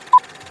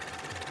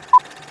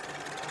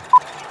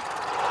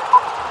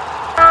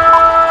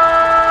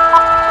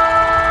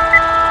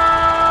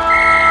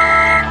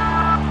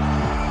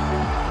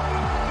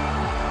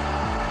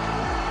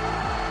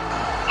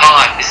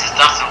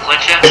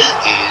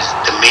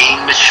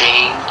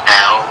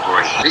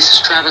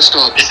Travis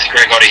Dodd. This is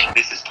Greg Oddie.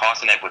 This is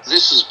Tyson Edwards.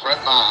 This is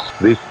Brett Maher.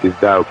 This is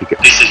Galeckovic.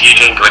 This is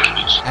Eugene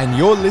Galeckovic. And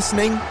you're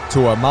listening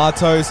to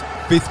Amato's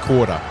Fifth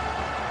Quarter.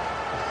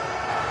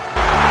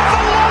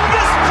 The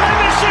longest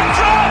premiership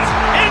drought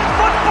in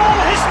football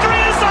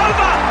history is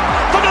over.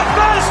 For the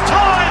first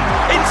time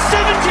in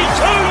 72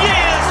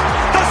 years,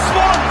 the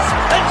Swans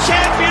are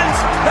champions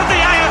of the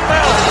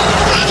AFL.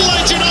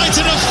 Adelaide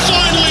United have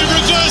finally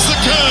reversed the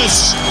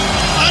curse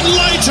and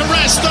laid to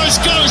rest those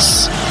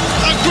ghosts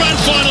of grand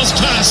finals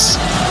past.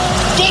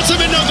 Bottom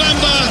in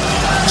November,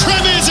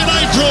 premiers in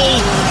April,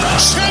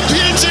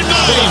 champions in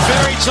May. The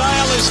fairy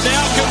tale is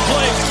now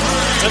complete,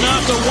 and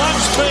after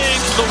once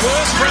being the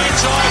worst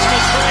franchise in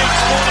Australian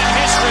sporting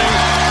history,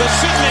 the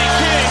Sydney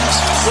Kings,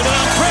 with an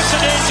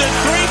unprecedented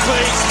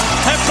three-peat,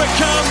 have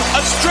become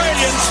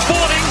Australian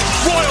sporting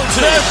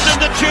royalty. Left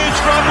to choose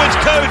from was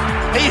Coote.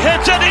 He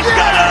hits it, he's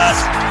got it!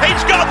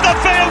 He's got the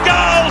field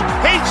goal!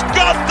 He's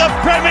got the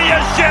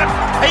premiership!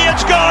 He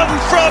has gone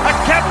from a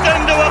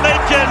captain to a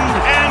legend,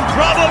 and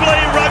probably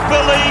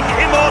rugby league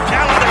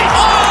immortality.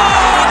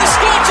 Oh, the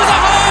score to the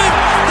home!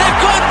 They've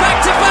gone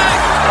back to back!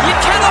 You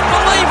cannot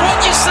believe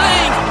what you're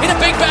seeing in a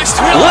Big Bash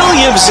thriller.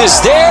 Williams is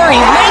there, he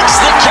makes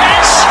the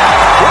catch.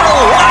 What a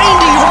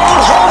windy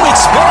road home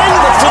it's been,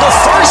 but for the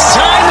first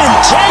time in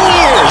 10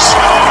 years,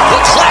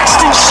 the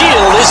Claxton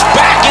Shield is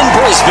back in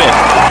Brisbane.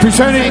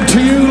 Presenting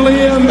to you,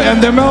 Liam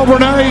and the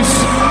Melbourne Ice,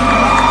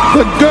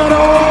 the good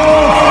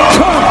old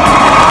Cup.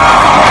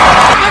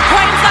 The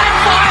Queensland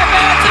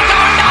Firebirds are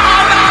going to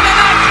Hobart and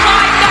they've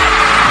claimed it.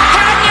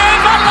 Can you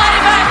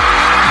believe it?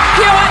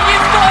 Pure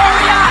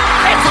euphoria.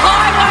 It's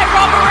highway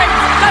robbery.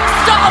 They've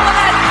stolen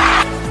it.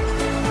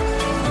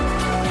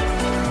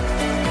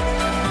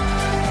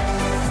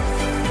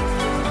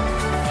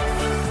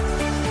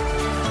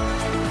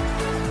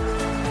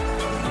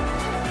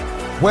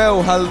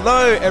 Well,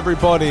 hello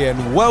everybody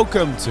and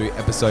welcome to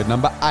episode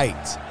number 8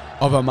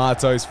 of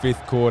Amato's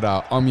Fifth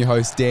Quarter. I'm your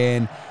host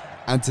Dan,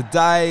 and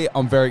today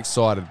I'm very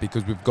excited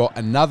because we've got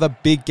another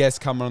big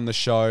guest coming on the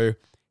show.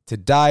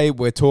 Today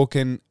we're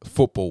talking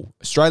football,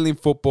 Australian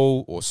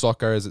football, or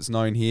soccer as it's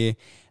known here.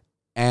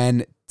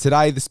 And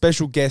today the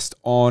special guest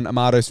on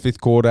Amato's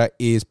Fifth Quarter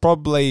is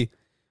probably,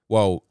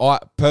 well,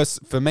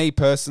 for me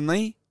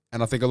personally,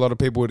 and I think a lot of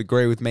people would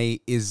agree with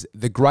me, is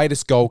the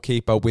greatest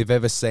goalkeeper we've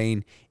ever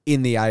seen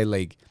in the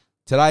A-League.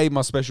 Today,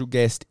 my special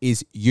guest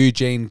is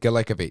Eugene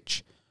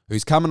Galeckovic,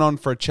 who's coming on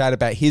for a chat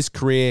about his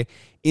career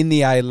in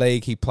the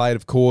A-League. He played,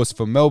 of course,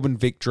 for Melbourne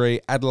Victory,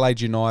 Adelaide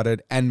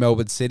United, and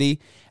Melbourne City,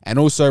 and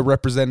also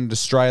represented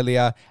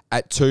Australia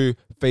at 2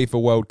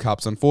 FIFA World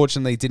Cups.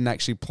 Unfortunately, didn't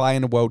actually play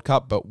in a World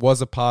Cup, but was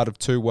a part of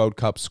 2 World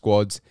Cup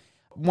squads.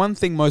 One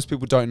thing most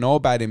people don't know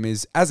about him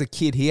is, as a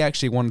kid, he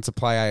actually wanted to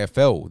play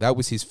AFL. That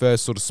was his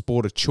first sort of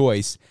sport of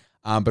choice.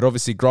 But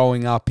obviously,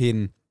 growing up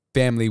in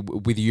family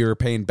with a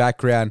European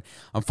background,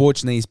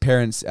 unfortunately, his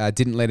parents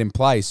didn't let him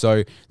play.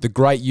 So the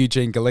great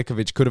Eugene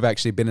Galeckovic could have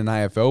actually been an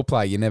AFL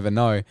player. You never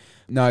know.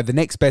 No, the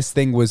next best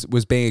thing was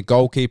being a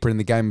goalkeeper in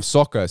the game of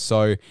soccer.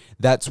 So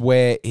that's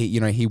where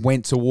he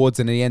went towards,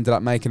 and he ended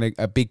up making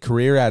a big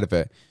career out of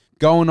it.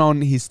 Going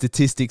on his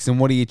statistics and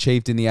what he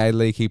achieved in the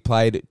A-League, he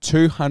played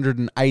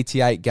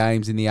 288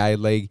 games in the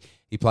A-League.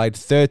 He played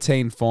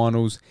 13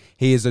 finals.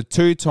 He is a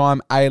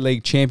 2-time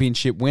A-League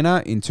championship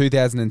winner in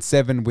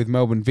 2007 with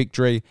Melbourne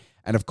Victory,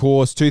 and of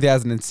course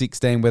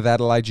 2016 with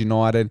Adelaide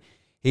United.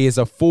 He is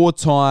a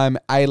 4-time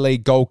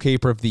A-League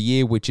goalkeeper of the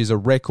year, which is a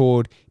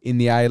record in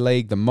the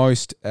A-League, the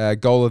most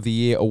goal of the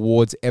year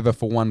awards ever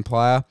for one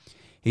player.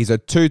 He's a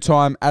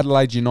 2-time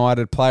Adelaide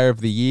United player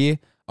of the year,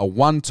 a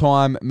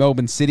 1-time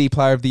Melbourne City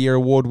Player of the Year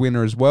award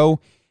winner as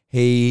well.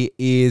 He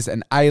is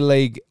an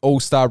A-League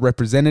All-Star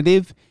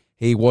representative.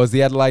 He was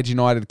the Adelaide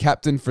United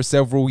captain for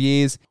several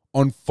years.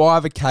 On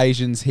 5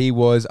 occasions, he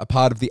was a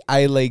part of the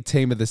A-League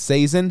Team of the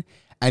Season,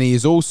 and he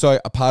is also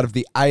a part of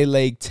the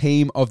A-League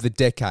Team of the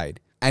Decade.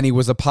 And he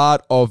was a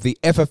part of the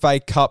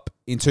FFA Cup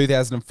in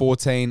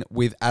 2014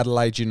 with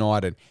Adelaide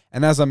United.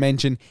 And as I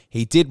mentioned,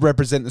 he did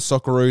represent the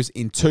Socceroos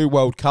in 2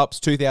 World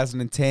Cups,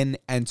 2010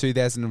 and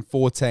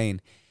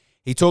 2014.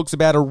 He talks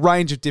about a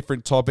range of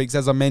different topics.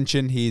 As I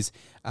mentioned, his,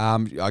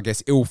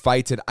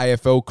 ill-fated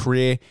AFL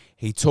career.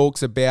 He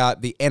talks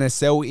about the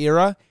NSL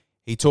era.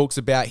 He talks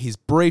about his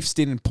brief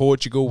stint in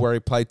Portugal where he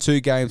played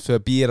 2 games for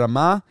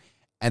Beira-Mar.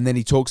 And then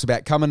he talks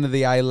about coming to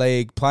the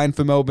A-League, playing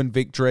for Melbourne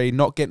Victory,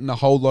 not getting a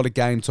whole lot of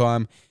game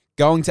time,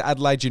 going to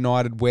Adelaide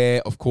United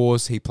where, of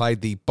course, he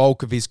played the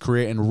bulk of his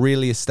career and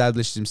really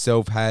established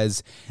himself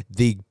as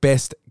the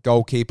best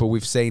goalkeeper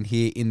we've seen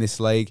here in this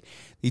league.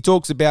 He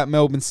talks about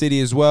Melbourne City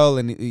as well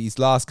and his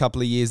last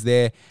couple of years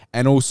there,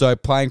 and also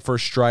playing for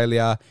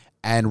Australia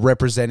and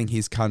representing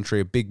his country,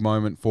 a big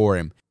moment for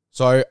him.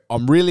 So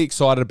I'm really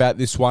excited about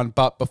this one,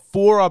 but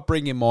before I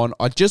bring him on,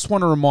 I just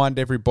want to remind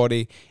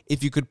everybody,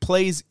 if you could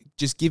please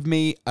just give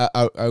me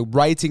a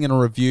rating and a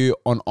review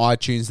on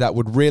iTunes. That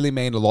would really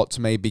mean a lot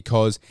to me,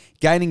 because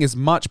gaining as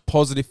much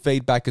positive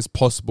feedback as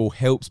possible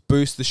helps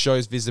boost the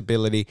show's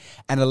visibility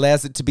and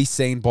allows it to be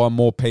seen by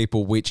more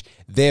people, which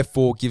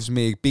therefore gives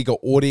me a bigger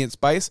audience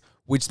base,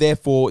 which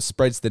therefore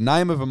spreads the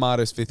name of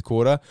Amato's Fifth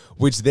Quarter,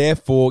 which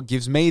therefore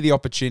gives me the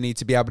opportunity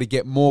to be able to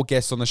get more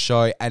guests on the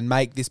show and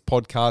make this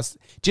podcast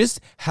just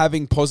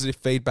having positive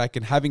feedback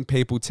and having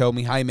people tell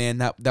me, hey man,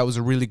 that was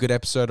a really good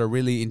episode. I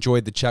really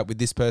enjoyed the chat with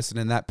this person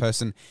and that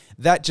person.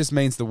 That just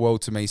means the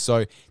world to me.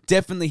 So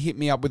definitely hit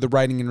me up with a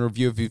rating and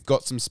review if you've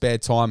got some spare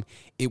time.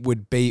 It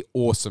would be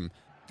awesome.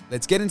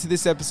 Let's get into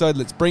this episode.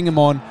 Let's bring him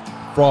on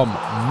from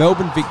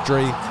Melbourne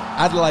Victory,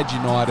 Adelaide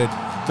United,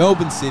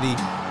 Melbourne City,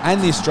 and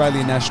the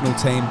Australian national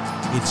team.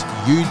 It's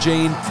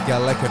Eugene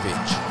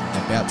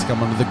Galeckovic about to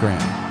come onto the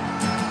ground.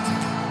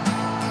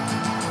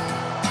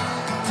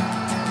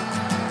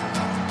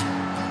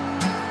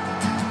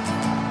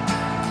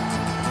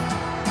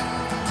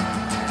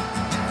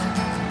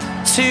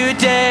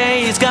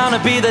 Today is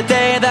gonna be the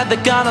day that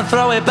they're gonna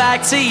throw it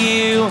back to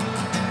you.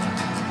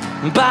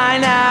 By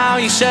now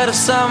you should have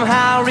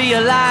somehow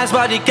realized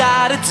what you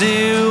gotta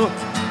do.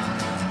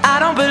 I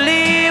don't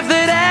believe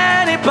that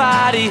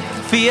anybody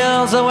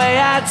feels the way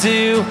I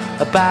do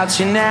about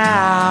you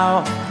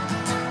now.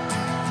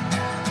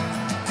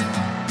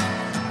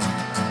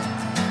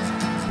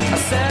 I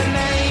said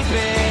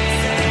maybe.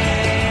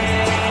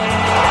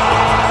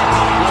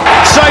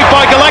 Saved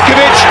by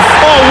Galeckovic.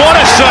 Oh, what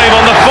a save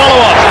on the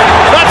follow-up.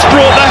 That's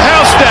brought the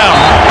house down.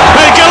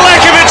 And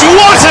Galeckovic,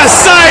 what a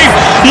save!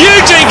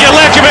 Eugene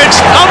Galeckovic,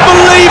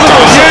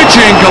 unbelievable.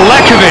 Eugene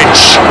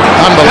Galeckovic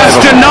has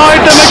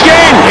denied them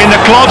again in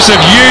the gloves of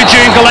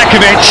Eugene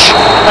Galeckovic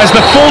as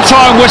the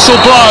full-time whistle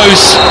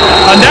blows.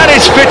 And that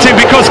is fitting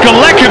because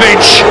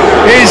Galeckovic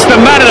is the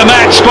man of the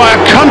match by a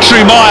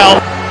country mile.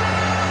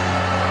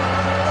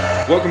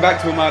 Welcome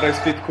back to Amato's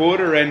Fifth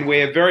Quarter, and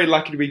we're very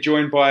lucky to be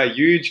joined by a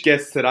huge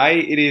guest today.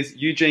 It is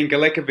Eugene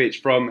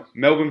Galeckovic from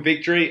Melbourne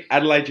Victory,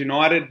 Adelaide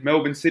United,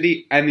 Melbourne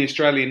City, and the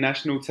Australian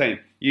national team.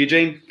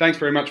 Eugene, thanks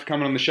very much for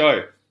coming on the show.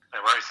 No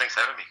worries, thanks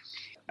for having me.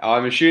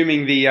 I'm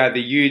assuming the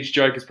huge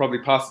joke has probably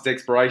passed its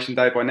expiration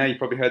date by now. You've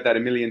probably heard that a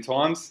million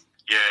times.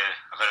 Yeah,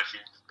 I've had a few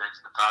things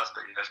in the past,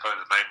 but that's probably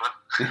the main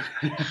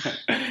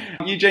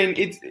one. Eugene,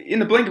 it's in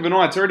the blink of an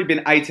eye. It's already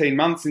been 18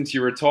 months since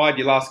you retired.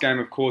 Your last game,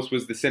 of course,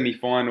 was the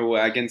semi-final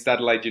against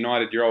Adelaide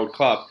United, your old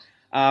club.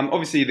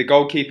 Obviously, the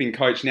goalkeeping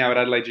coach now at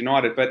Adelaide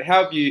United. But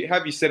how have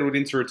you settled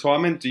into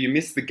retirement? Do you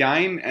miss the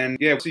game? And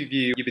yeah, what have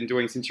you been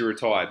doing since you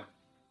retired?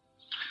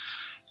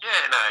 Yeah,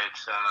 no,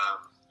 it's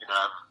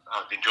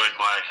I've enjoyed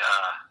my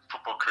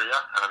football career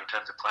in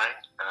terms of playing.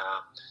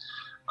 I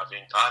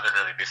haven't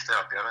really missed it.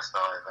 I'll be honest.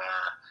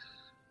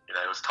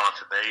 It was time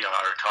for me. I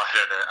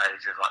retired at the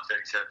age of like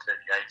 37,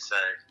 38, so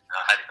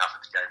I had enough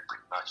of the game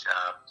pretty much.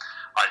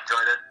 I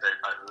enjoyed it, but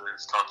it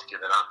was time to give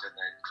it up and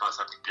then try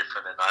something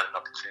different, and I had an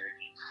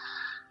opportunity,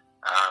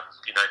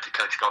 to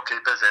coach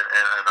goalkeepers, and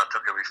I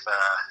took it with,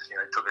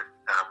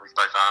 with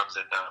both arms,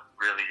 and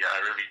really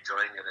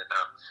enjoying it, and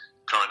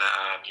trying to,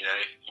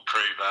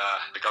 improve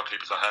the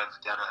goalkeepers I have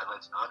down at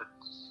Adelaide United.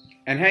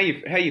 And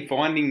how you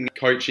finding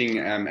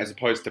coaching as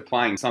opposed to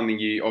playing? Something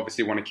you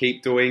obviously want to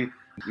keep doing.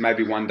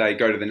 Maybe one day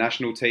go to the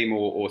national team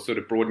or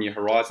sort of broaden your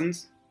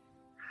horizons?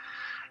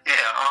 Yeah,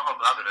 I'm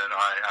loving it.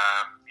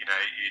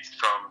 It's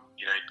from,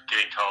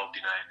 getting told,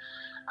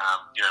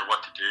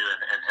 what to do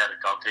and how to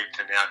goalkeep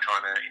to now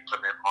trying to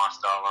implement my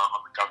style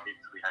on the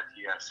goalkeepers we had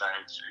here. So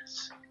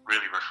it's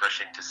really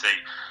refreshing to see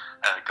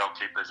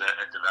goalkeepers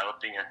are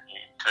developing. And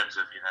in terms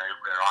of,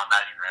 where I'm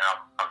at,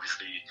 I'm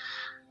obviously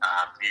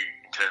new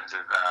in terms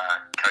of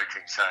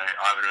coaching. So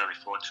I haven't really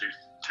thought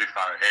too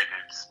far ahead.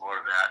 It's more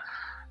about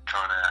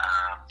trying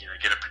to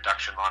get a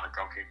production line of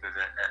goalkeepers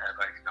at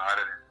Adelaide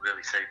United and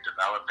really see them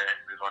develop it and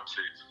move on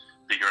to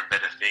bigger and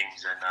better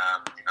things. And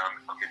I'm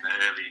in the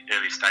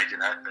early stage of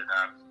that, but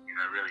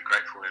really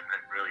grateful and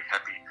really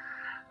happy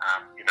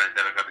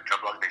that I got a job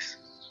like this.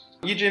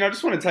 Eugene, I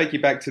just want to take you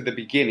back to the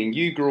beginning.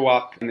 You grew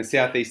up in the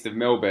southeast of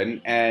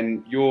Melbourne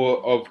and you're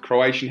of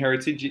Croatian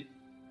heritage.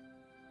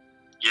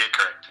 Yeah,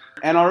 correct.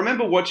 And I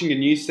remember watching a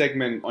news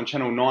segment on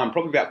Channel 9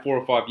 probably about 4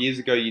 or 5 years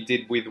ago you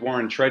did with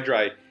Warren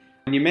Tredrea.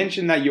 And you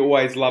mentioned that you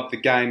always loved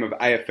the game of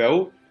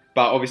AFL,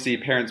 but obviously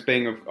your parents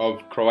being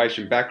of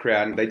Croatian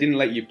background, they didn't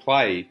let you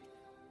play.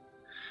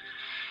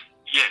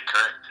 Yeah,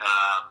 correct.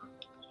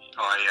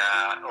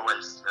 I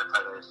always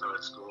played AFL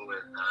at school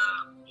and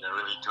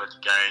really enjoyed the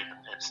game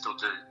and still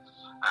do.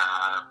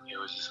 It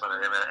was just one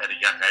of them at a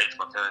young age.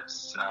 My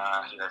parents,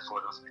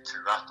 thought it was a bit too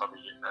rough,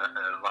 probably like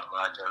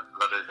a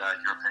lot of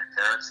European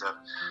parents, and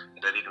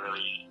they didn't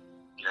really,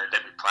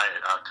 let me play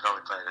it. I could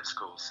only play it at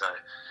school, so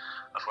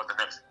I thought the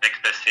next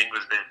best thing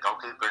was being a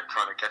goalkeeper and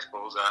trying to catch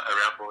balls a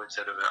round ball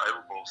instead of an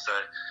oval ball. So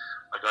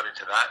I got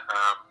into that.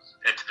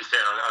 And to be fair,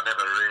 I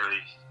never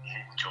really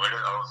enjoyed it.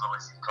 I was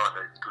always kind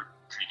of good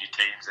junior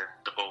teams and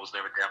the ball was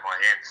never down my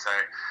end. So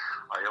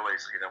I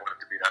always wanted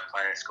to be that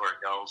player scoring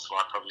goals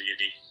like probably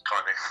any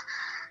kind of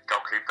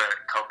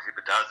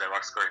goalkeeper does. They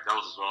like scoring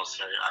goals as well.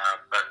 So,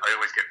 but I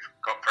always got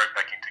thrown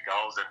back into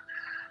goals and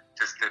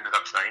just ended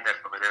up saying that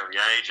from an early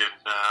age and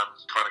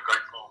kind of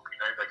grateful.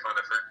 They kind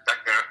of threw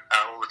back there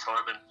all the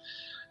time and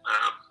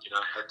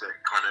had the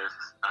kind of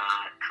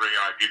career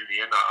I did in the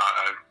end.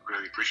 I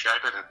really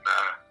appreciate it and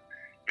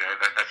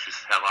that's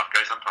just how life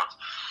goes sometimes.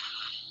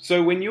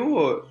 So when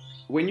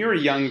you're a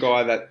young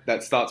guy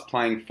that starts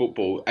playing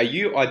football, are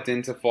you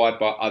identified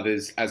by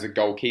others as a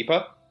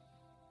goalkeeper?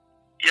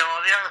 Yeah,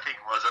 well, the other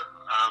thing was,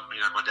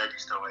 my dad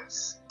used to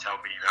always tell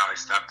me, I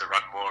used to have to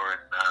run more,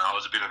 and I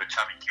was a bit of a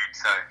chubby kid,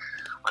 so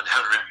I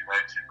never really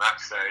ran too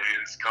much. So it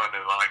was kind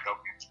of like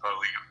it's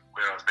probably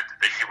where I was meant to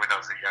be when I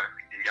was a young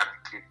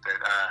kid. But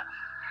I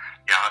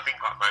think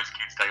like most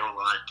kids, they all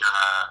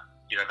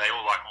like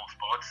all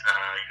sports.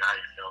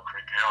 AFL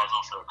cricket. I was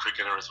also a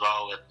cricketer as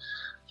well, and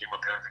I think my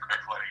parents are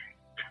grateful I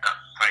didn't end up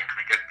playing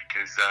cricket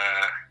because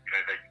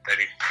they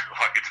didn't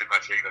like it too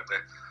much either.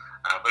 But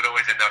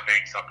always ended up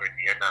being soccer in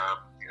the end.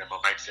 My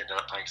mates ended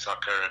up playing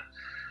soccer, and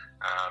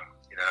I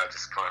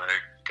just kind of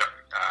got.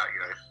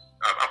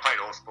 I played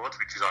all sports,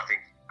 which is I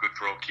think good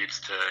for all kids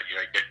to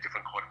get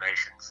different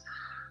coordinations.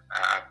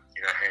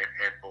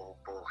 Handball,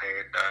 ball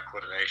hand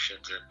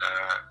coordinations, and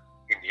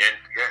in the end,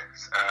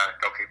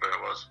 goalkeeper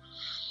it was.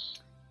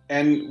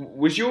 And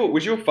was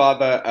your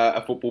father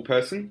a football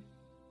person?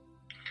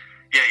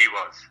 Yeah, he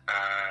was.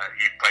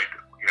 He played,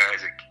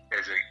 as a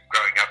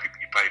growing up, he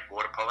played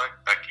water polo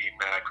back in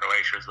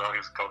Croatia as well. He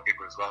was a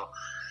goalkeeper as well.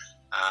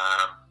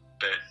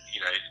 But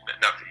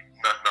nothing,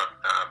 not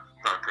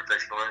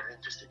professional or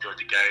anything. Just enjoyed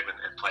the game and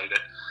played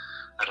it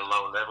at a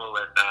lower level,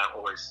 and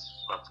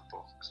always loved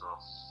football as well.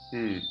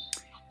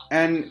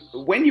 And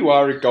when you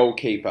are a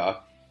goalkeeper,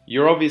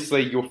 your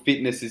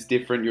fitness is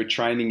different, your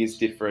training is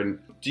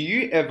different. Do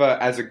you ever,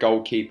 as a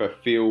goalkeeper,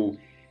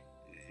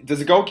 does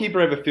a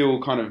goalkeeper ever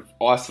feel kind of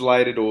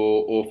isolated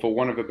or for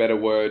want of a better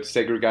word,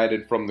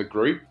 segregated from the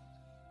group?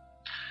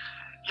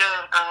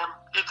 Yeah,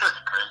 it's a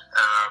degree,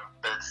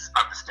 but it's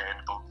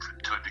understandable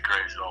to a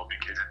degree as well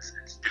because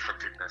it's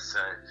different fitness.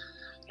 So,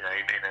 in a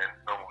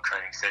normal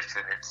training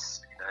session,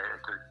 it's a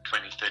good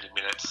 20-30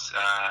 minutes.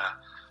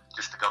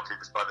 Just the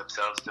goalkeepers by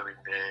themselves doing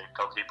their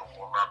goalkeeper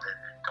warm-up and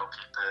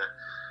goalkeeper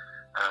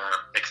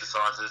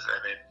exercises,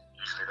 and then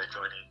usually they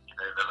join in,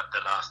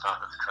 the last half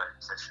of the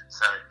training session.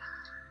 So,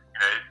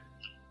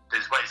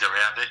 there's ways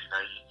around it.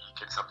 You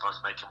can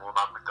sometimes make them warm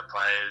up with the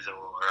players,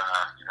 or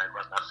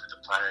run laps with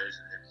the players,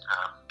 and then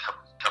come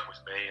with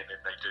me, and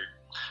then they do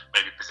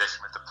maybe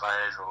possession with the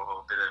players,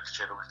 or a bit of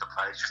shuttle with the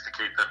players, just to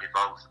keep them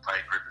involved with the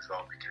playing group as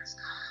well, because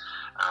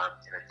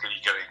you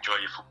got to enjoy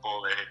your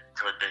football and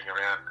enjoy being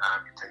around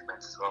your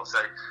teammates as well.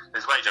 So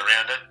there's ways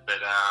around it, but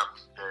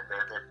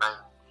their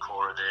main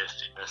core of their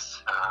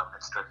fitness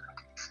and strength and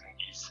conditioning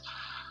is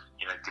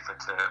different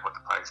to what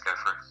the players go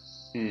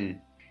through.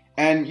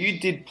 And you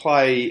did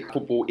play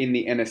football in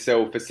the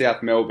NSL for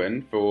South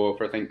Melbourne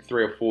for I think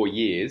 3 or 4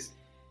 years.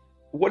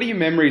 What are your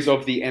memories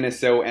of the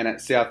NSL and at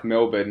South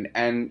Melbourne,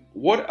 and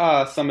what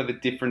are some of the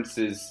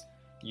differences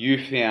you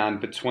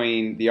found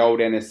between the old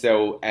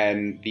NSL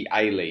and the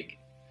A-League?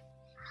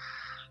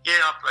 Yeah,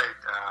 I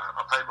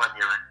played 1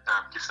 year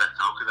at Gippsland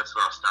Falcon. That's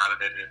where I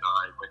started it, and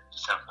I went to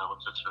South Melbourne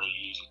for 3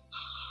 years.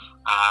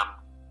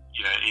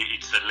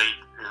 It's a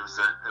league. It was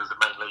the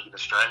main league in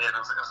Australia, and it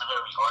was a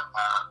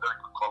very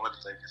good quality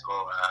league as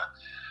well.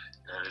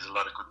 There's a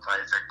lot of good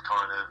players that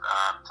kind of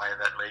play in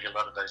that league. A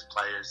lot of those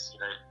players,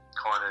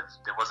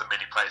 there wasn't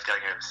many players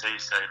going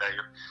overseas, so they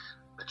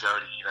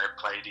majority,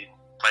 played in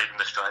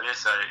Australia.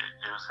 So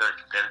it was very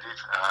competitive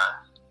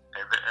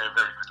and a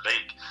very good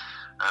league.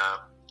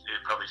 It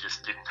probably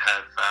just didn't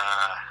have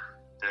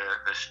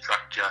the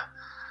structure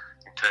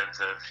in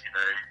terms of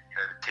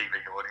the TV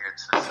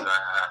audiences.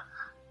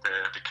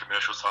 The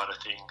commercial side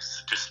of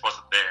things just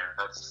wasn't there.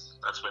 That's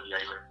where the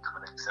A-League come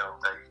and excel.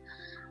 They,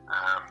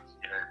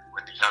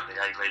 when the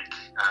A-League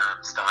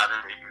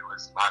started, it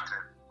was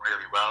marketed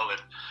really well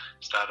and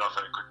started off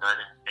on a good note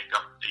and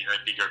got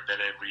bigger and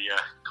better every year,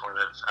 kind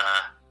of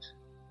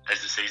as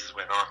the seasons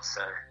went on.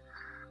 So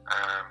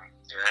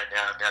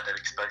now that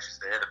exposure's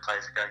there, the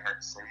players are going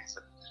overseas,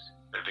 and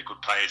the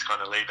good players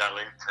kind of leave our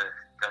league to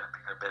go to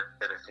bigger,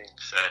 better things.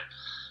 So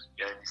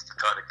is to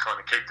try to kind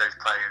of keep those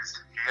players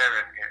here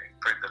and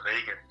improve the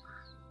league, and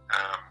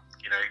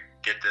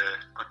get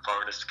the good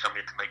foreigners to come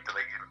in to make the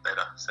league even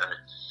better. So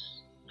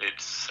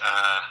it's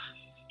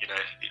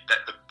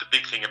the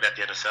big thing about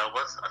the NSL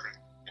was, I think,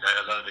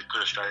 a lot of the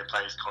good Australian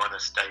players kind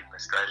of stayed in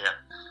Australia,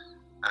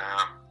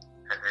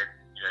 and then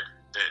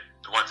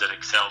the ones that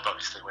excelled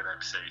obviously went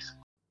overseas.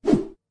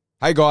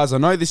 Hey guys, I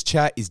know this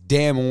chat is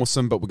damn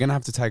awesome, but we're going to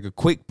have to take a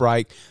quick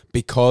break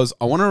because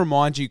I want to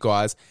remind you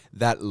guys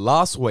that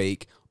last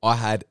week I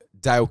had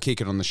Dale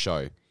Kickett on the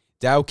show.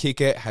 Dale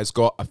Kickett has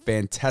got a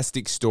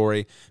fantastic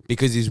story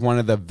because he's one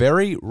of the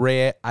very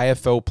rare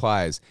AFL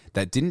players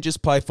that didn't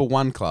just play for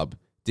one club,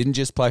 didn't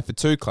just play for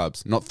 2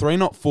 clubs, not 3,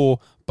 not 4,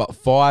 but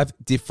 5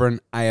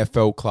 different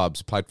AFL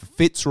clubs. Played for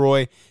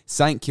Fitzroy,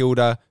 St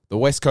Kilda, the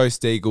West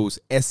Coast Eagles,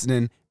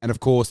 Essendon, and of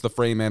course the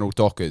Fremantle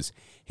Dockers.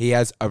 He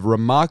has a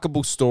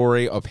remarkable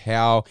story of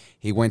how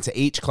he went to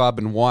each club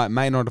and why it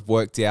may not have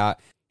worked out.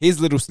 Here's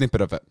a little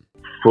snippet of it.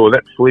 For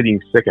that fleeting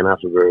second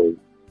after the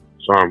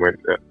siren went,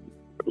 it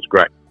was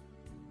great.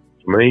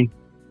 For me,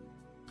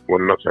 well,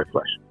 not so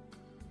flash.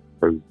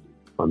 Because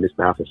I missed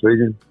half the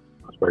season.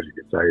 I suppose you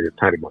could say it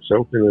tainted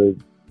myself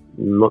in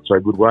not so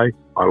good way.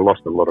 I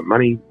lost a lot of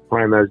money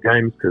playing those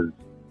games because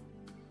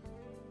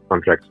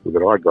contracts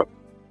that I got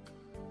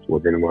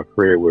towards the end of my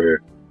career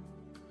were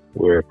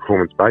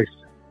performance based.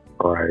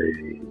 I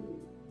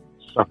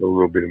suffered a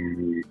little bit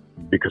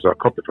because I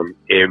copped it from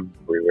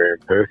everywhere in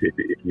Perth. If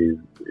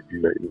you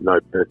know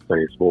Perth, it's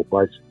only a small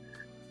place.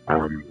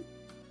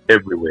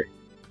 Everywhere.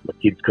 My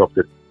kids copped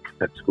it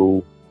at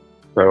school.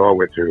 So I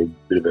went through a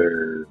bit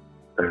of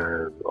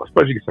I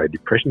suppose you could say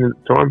depression at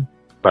the time.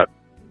 But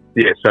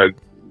yeah, so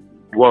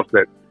whilst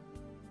the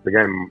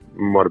game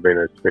might have been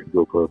a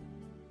spectacle for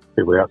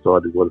people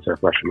outside, it wasn't so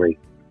flash for me.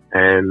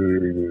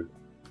 And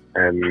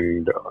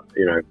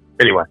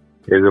anyway,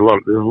 there's a lot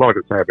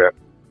to say about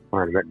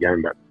playing that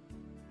game, but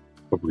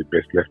probably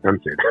best left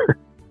unsaid.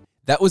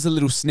 That was a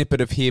little snippet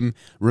of him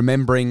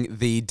remembering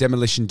the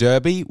Demolition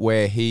Derby,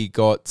 where he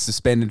got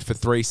suspended for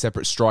 3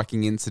 separate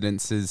striking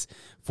incidences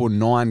for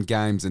 9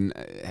 games, and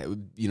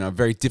a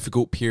very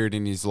difficult period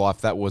in his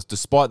life that was.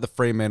 Despite the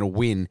Fremantle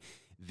win,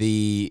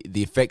 the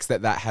effects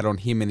that had on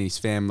him and his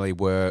family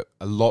were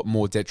a lot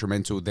more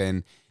detrimental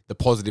than the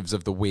positives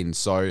of the win.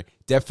 So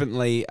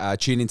definitely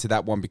tune into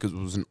that one because it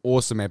was an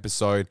awesome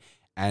episode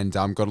and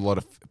got a lot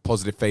of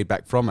positive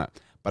feedback from it.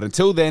 But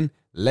until then,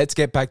 let's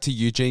get back to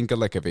Eugene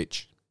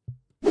Galeckovic.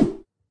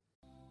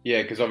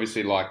 Yeah, because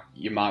obviously like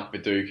your Mark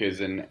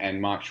Vidukas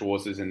and Mark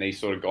Schwarzers and these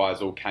sort of guys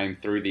all came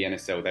through the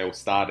NSL. They all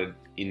started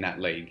in that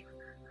league.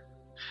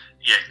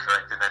 Yeah,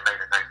 correct. And they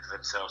made a name for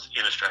themselves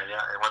in Australia.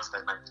 And once they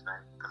made the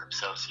name for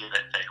themselves here,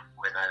 they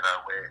went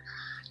over where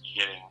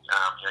you're getting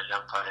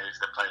young players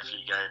that play a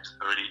few games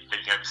already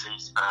living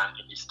overseas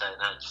in this day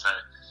and age. So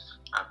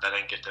they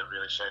don't get to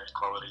really show their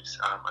qualities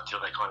until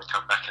they kind of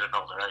come back at an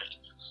older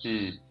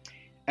age.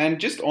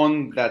 And just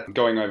on that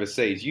going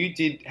overseas, you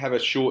did have a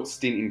short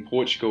stint in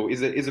Portugal.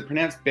 Is it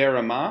pronounced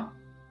Beira-Mar?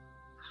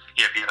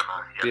 Yeah,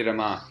 Beira-Mar. Yeah.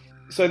 Beira-Mar.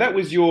 So that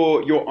was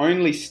your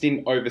only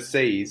stint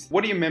overseas.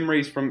 What are your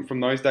memories from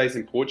those days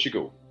in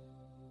Portugal?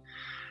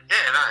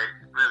 Yeah, no, I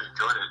really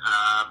enjoyed it.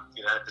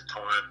 At the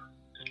time,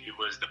 it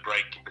was the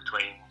break in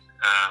between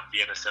the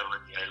NSL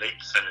and the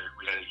A-League, so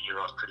we had a year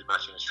off pretty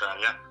much in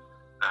Australia.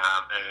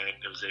 And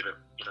it was either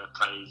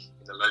play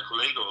in the local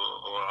league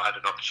or I had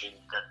an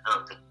opportunity to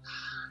go.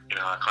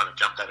 I kind of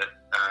jumped at it.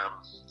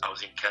 I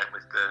was in camp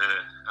with the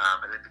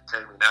Olympic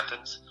team in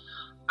Athens,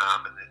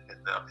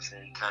 and the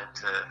opportunity came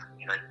to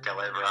go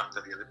over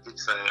after the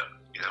Olympics. So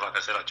like I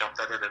said, I jumped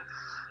at it and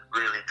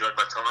really enjoyed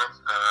my time.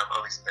 I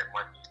only spent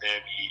 1 year there.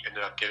 We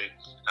ended up getting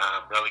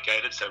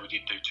relegated, so we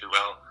didn't do too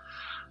well.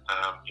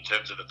 In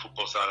terms of the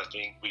football side of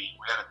things, we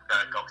had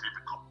a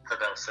goalkeeper called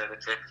Pavel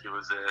Cernicek. He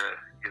was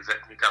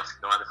at Newcastle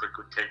United for a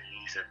good 10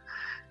 years, and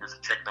he was a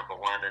Czech number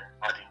 1. And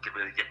I didn't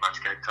really get much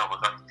game time. I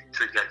got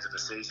 2 games of the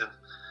season.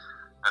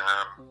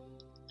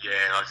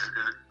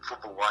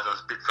 Football-wise, I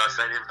was a bit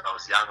frustrated. I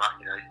was young,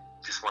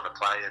 just want to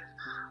play, and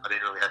I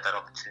didn't really have that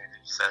opportunity.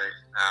 So,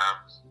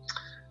 I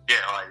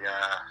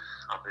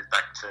moved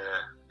back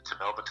to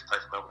Melbourne to play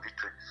for Melbourne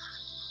Victory.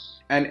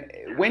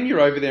 And when you're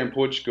over there in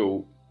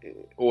Portugal,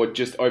 or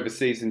just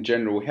overseas in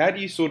general, how do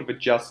you sort of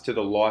adjust to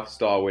the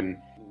lifestyle and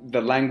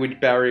the language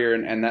barrier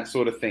and that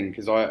sort of thing?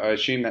 Because I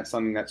assume that's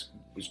something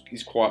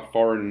is quite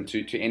foreign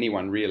to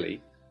anyone,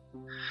 really.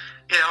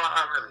 Yeah,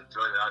 I really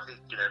enjoyed it. I think,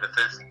 the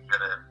first thing you've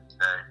got to,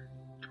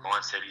 your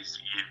mindset is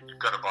you've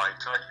got to buy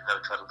into it. You've got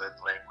to try to learn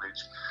the language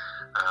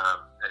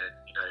and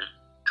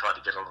try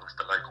to get along with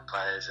the local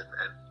players and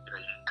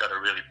you've got to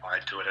really buy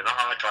into it. And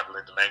I tried to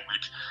learn the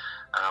language,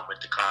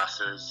 went to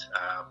classes,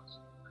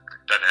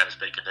 don't know how to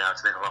speak it now.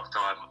 It's been a long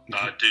time.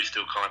 But I do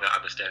still kind of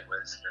understand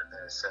words here and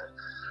there. So,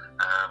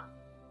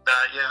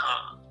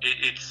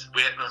 it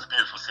was a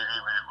beautiful city.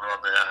 We were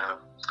on the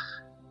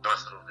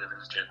nice little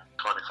village and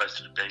kind of close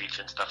to the beach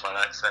and stuff like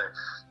that. So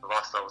the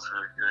lifestyle was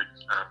really good.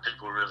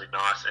 People were really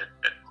nice, and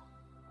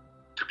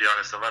to be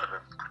honest, a lot of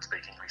them could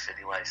speak English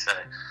anyway. So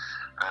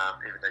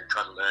even though you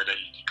try to learn it,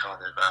 you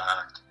kind of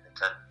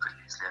communicate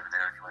pretty easily over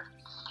there anyway.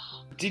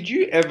 Did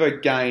you ever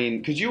gain?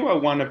 Because you are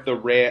one of the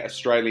rare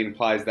Australian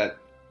players that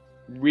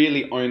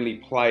really only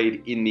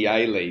played in the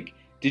A-League.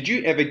 Did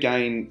you ever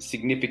gain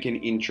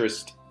significant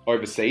interest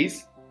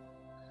overseas?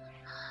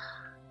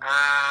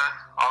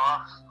 Not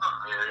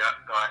really.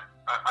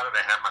 I don't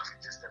know how much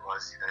interest there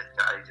was.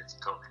 The agents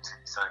talking to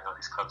you saying,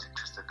 this club's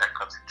interested, that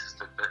club's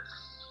interested, but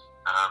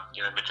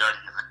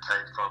majority of it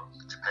came from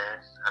Japan.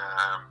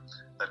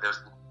 But there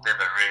was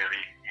never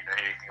really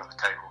anything on the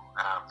table.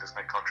 There's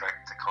no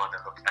contract to kind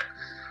of look at.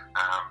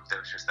 There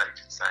was just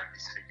agents saying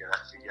this figure,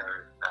 that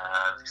figure,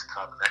 this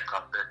club and that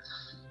club. But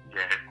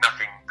yeah,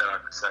 nothing that I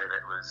could say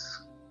that was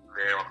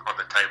there on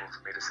the table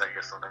for me to say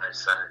yes or no.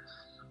 So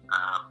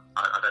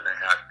I don't know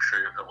how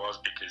true it was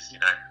because,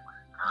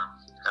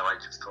 how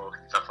agents talk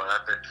and stuff like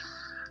that.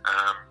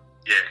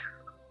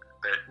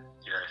 But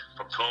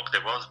from talk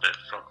there was, but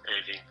from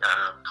anything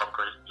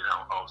concrete,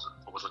 I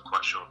wasn't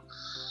quite sure.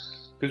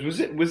 Because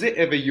was it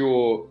ever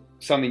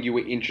something you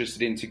were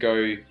interested in to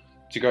go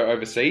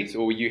overseas,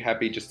 or were you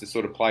happy just to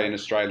sort of play in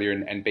Australia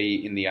and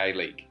be in the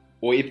A-League?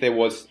 Or if there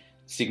was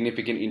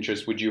significant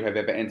interest, would you have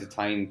ever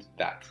entertained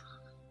that?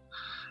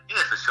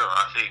 for sure.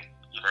 I think,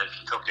 if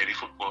you talk to any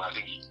football, I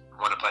think you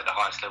want to play at the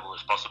highest level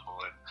as possible.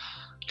 And,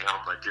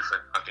 I'm no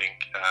different. I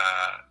think,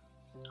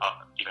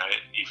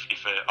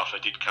 if an offer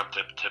did come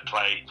to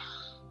play,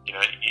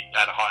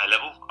 at a higher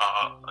level,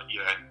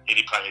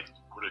 any player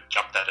would have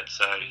jumped at it.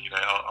 So,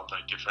 I'm no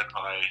different.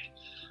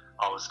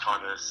 I was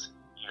kind of,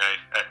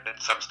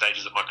 at some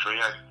stages of my career,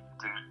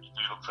 you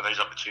do look for these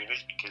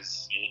opportunities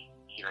because,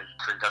 your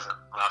career doesn't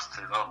last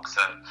too long.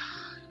 So,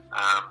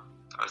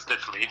 I was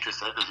definitely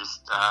interested. It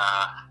just,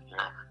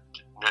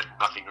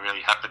 nothing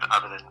really happened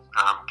other than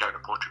going to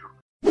Portugal.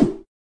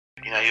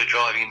 You're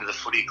driving into the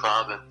footy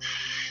club and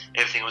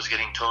everything was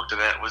getting talked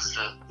about was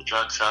the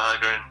drug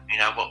saga and,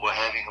 what we're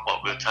having and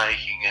what we're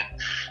taking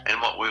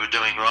and what we were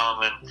doing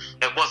wrong. And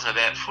it wasn't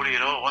about footy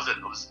at all, was it?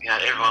 It was,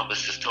 everyone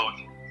was just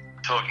talking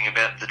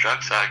about the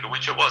drug saga,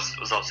 which it was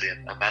obviously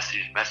a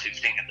massive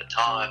thing at the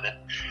time. And,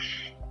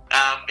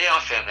 I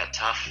found that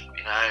tough,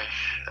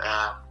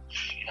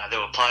 there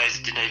were players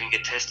that didn't even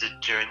get tested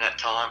during that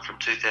time from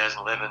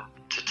 2011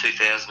 to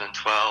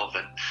 2012,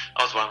 and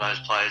I was one of those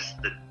players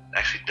that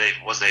actually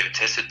wasn't even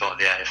tested by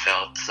the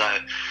AFL. So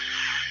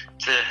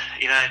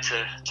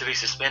to be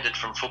suspended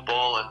from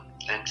football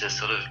and to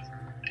sort of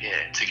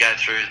to go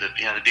through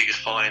the biggest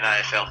fine in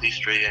AFL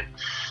history and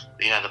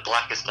the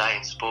blackest day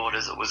in sport,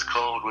 as it was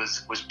called,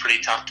 was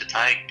pretty tough to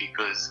take,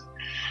 because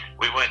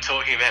we weren't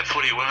talking about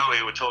footy, were we?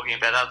 We were talking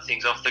about other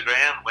things off the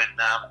ground when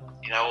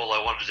all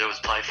I wanted to do was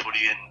play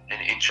footy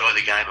and enjoy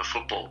the game of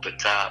football. But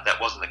that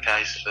wasn't the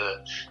case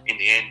for, in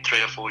the end,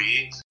 3 or 4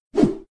 years.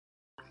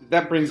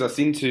 That brings us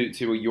into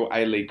your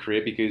A-League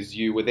career, because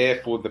you were there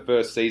for the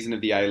first season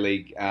of the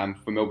A-League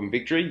for Melbourne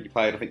Victory. You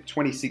played, I think,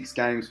 26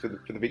 games for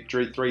the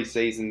Victory, 3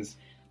 seasons,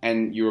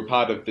 and you were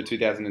part of the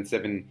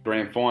 2007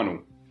 Grand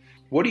Final.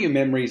 What are your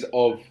memories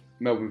of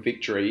Melbourne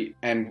Victory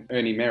and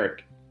Ernie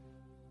Merrick?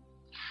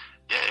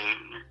 Yeah,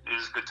 it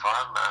was a good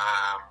time.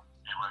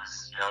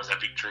 I was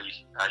at Victory,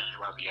 you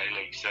won the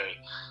A-League, so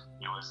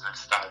it was the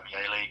start of the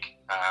A-League,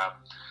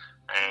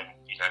 and,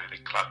 the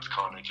club's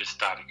kind of just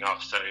starting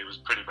off, so it was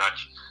pretty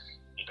much,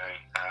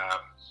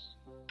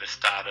 the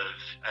start of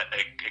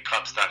a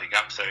club starting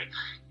up, so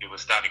it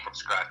was starting from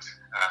scratch,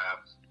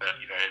 but,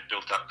 it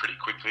built up pretty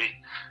quickly.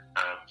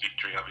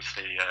 Victory,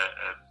 obviously,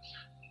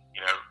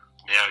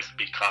 now it's a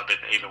big club,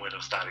 and even when it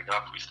was starting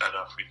off, we started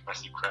off with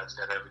massive crowds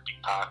at every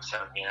big park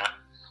selling out.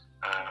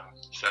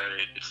 So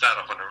it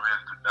started off on a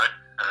really good note,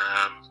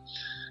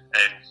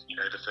 and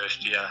the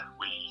first year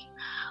we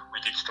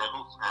did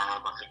struggle.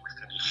 I think we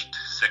finished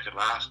second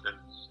last, and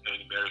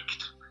Ernie Merrick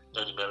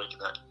in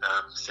that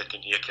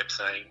second year kept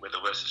saying we're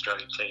the worst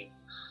Australian team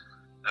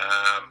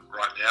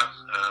right now,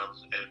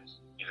 and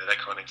that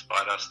kind of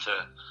inspired us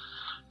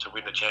to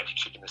win the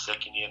championship in the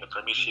second year in the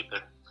premiership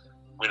and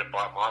win it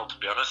by a mile. To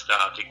be honest,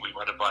 I think we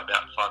won it by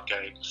about 5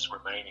 games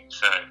remaining.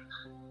 So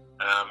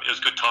it was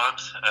good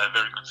times, a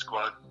very good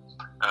squad.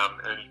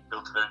 Ernie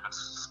built a very good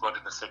squad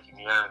in the second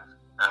year,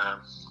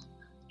 and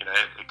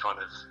it kind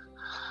of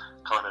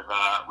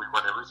we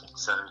won everything.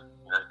 So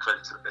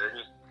credit to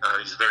Ernie.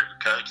 He's a very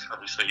good coach.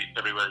 Obviously,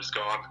 everywhere he's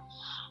gone,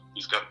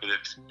 he's got a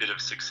bit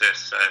of success.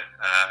 So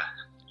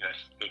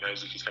who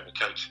knows if he's going to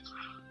coach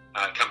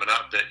coming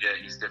up? But yeah,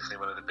 he's definitely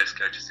one of the best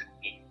coaches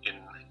in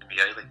the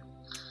A-League.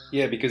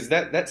 Yeah, because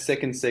that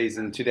second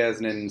season,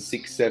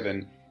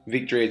 2006-07.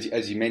 Victory,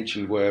 as you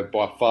mentioned, were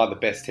by far the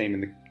best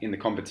team in the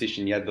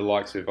competition. You had the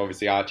likes of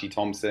obviously Archie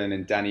Thompson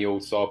and Danny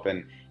Allsop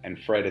and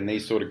Fred and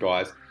these sort of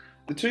guys.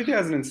 The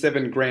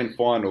 2007 Grand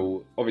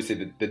Final,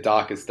 obviously the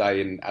darkest day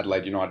in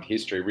Adelaide United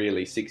history,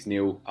 really,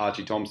 6-0,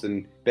 Archie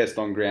Thompson, best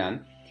on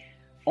ground.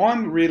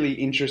 I'm really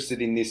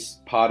interested in this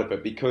part of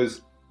it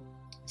because,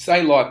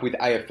 say like with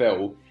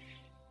AFL,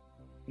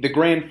 the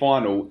Grand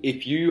Final,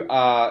 if you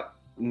are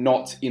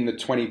not in the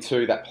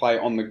 22 that play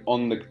on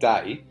the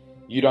day,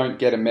 you don't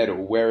get a medal,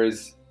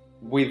 whereas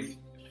with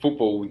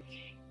football,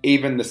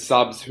 even the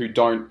subs who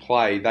don't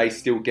play, they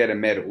still get a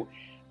medal.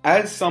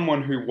 As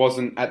someone who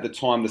wasn't at the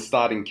time the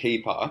starting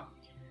keeper,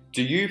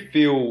 do you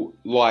feel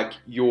like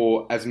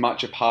you're as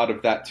much a part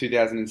of that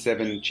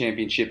 2007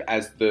 championship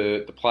as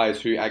the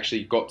players who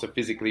actually got to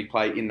physically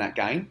play in that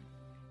game?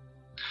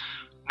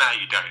 No,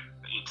 you don't.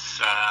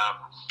 It's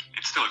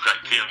still a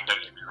great feeling,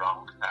 don't get me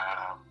wrong.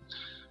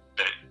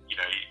 But,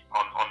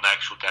 on the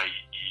actual day,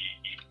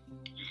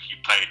 you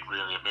played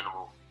really a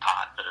minimal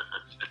part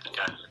at the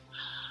game.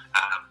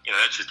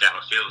 That's just how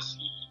it feels.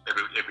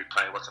 Every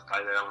player wants to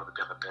play there, want to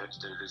be on the bench.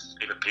 There's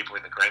even people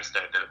in the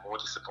grandstand that are more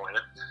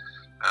disappointed.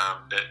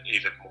 But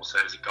even more so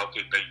as a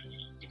goalkeeper,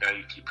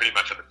 you're pretty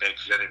much on the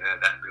bench. You don't even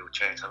have that real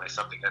chance unless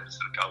something happens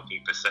to the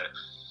goalkeeper. So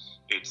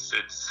it's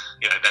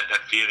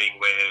that feeling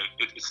where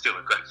it's still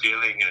a great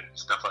feeling and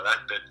stuff like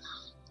that. But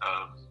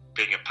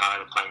being a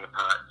part or playing a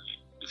part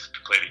is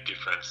completely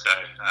different. So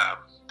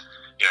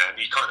and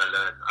you kind of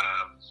learn,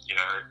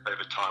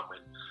 over time. When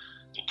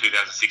in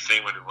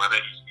 2016 when we won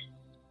it,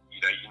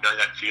 you know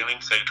that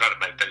feeling. So you try to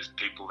make those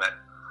people that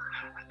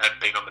have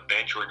been on the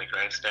bench or in the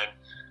grandstand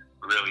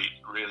really,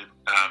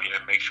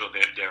 make sure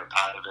they're a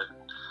part of it,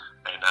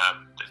 and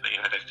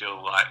they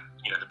feel like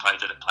the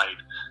players that have played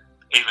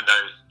even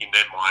though in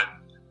their mind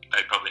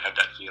they probably have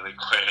that feeling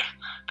where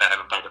they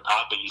haven't played a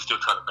part, but you're still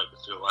trying to make them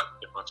feel like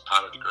everyone's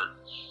part of the group.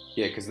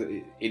 Yeah, because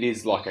it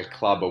is like a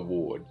club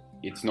award.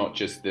 It's not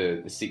just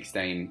the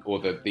 16 or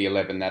the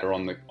 11 that are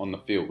on the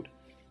field.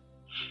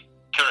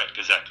 Correct,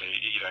 exactly.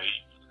 You know,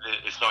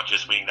 it's not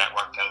just winning that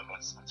one game.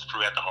 It's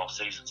throughout the whole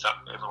season. So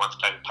everyone's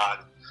played a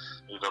part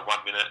in either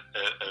 1 minute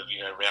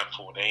of round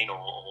 14,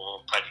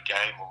 or played a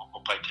game,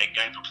 or played 10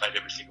 games, or played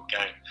every single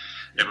game.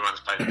 Everyone's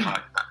played a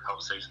part in that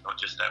whole season, not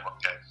just that one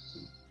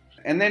game.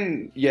 And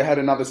then you had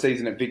another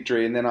season at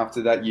Victory, and then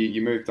after that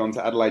you moved on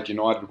to Adelaide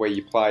United, where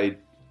you played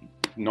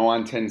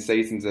 9-10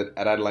 seasons at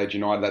Adelaide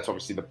United. That's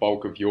obviously the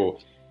bulk of your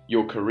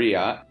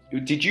career.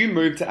 Did you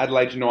move to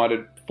Adelaide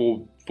United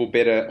for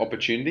better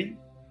opportunity?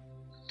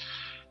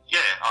 Yeah,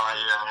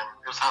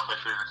 it was halfway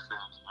through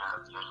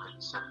the league,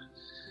 so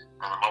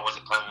I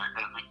wasn't playing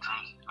at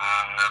Victory.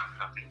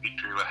 I think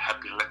Victory were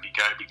happy to let me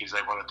go because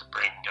they wanted to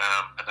bring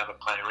another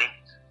player in,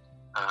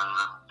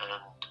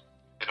 and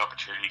an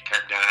opportunity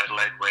came down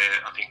Adelaide where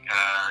I think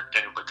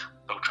Daniel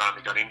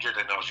Beltrami got injured,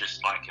 and I was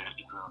just like an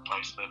interim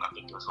replacement. I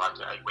think it was like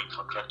an 8-week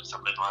contract or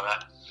something like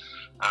that.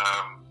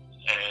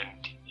 And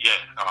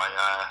yeah,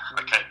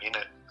 I came in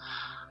and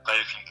played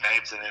a few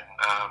games, and then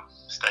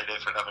stayed there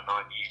for another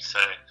 9 years.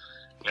 So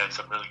yeah,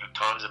 some really good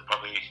times, and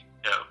probably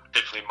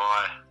definitely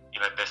my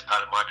best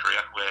part of my career,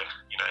 where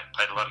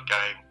played a lot of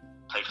game,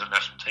 played for the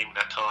national team in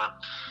that time,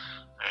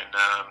 and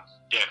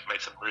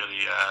made some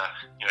really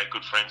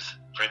good friends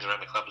around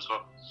the club as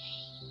well.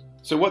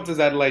 So what does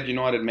Adelaide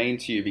United mean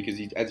to you? Because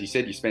as you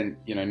said, you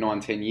spent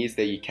 9-10 years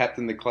there. You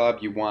captained the club.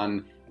 You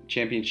won a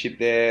championship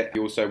there.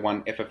 You also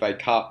won FFA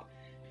Cup.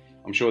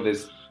 I'm sure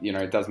there's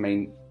it does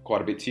mean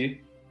quite a bit to you.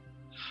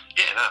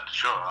 Yeah, no, for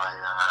sure.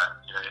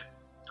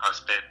 I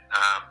spent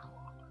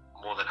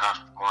more than half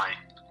my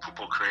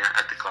football career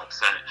at the club,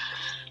 so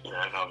and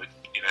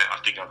I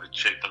think I've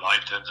achieved a lot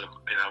in terms of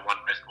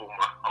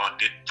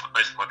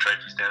most of my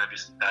trophies down at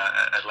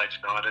Adelaide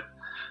United.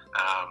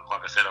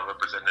 Like I said, I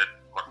represented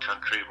my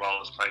country while I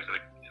was playing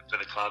for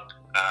the club,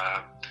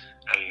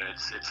 and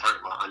it's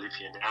home. I live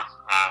here now,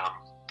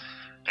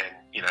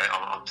 and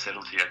I'm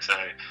settled here. So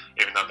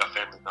even though I've got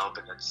family in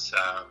Melbourne, it's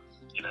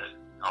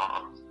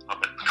I'm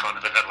kind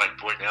of an Adelaide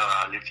boy now.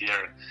 I live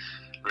here and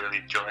really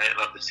enjoy it.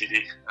 Love the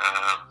city,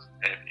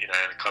 and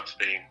the club's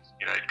been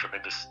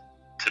tremendous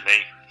to me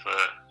for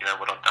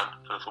what I've done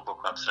for the football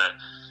club. So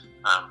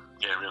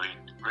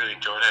really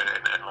enjoyed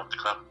it and loved the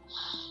club.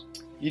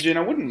 Eugene,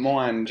 I wouldn't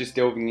mind just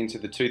delving into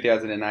the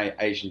 2008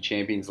 Asian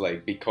Champions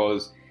League,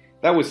 because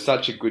that was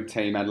such a good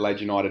team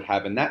Adelaide United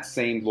have, and that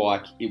seemed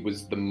like it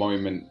was the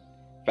moment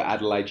for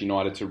Adelaide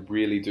United to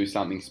really do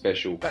something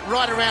special. But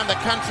right around the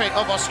country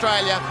of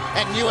Australia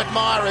and new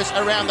admirers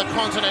around the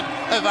continent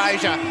of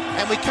Asia.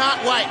 And we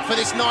can't wait for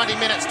this 90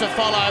 minutes to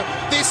follow.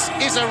 This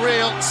is a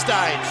real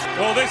stage.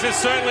 Well, this is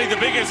certainly the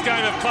biggest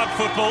game of club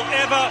football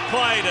ever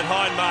played at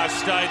Hindmarsh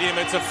Stadium.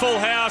 It's a full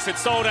house.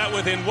 It's sold out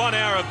within 1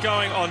 hour of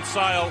going on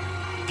sale.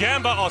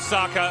 Gamba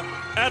Osaka,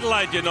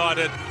 Adelaide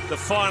United, the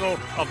final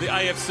of the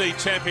AFC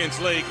Champions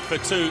League for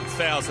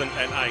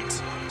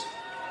 2008.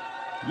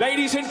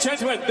 Ladies and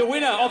gentlemen, the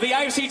winner of the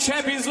AFC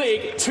Champions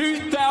League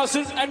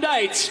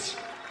 2008,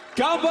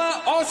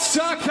 Gamba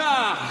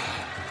Osaka.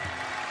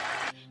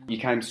 You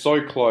came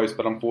so close,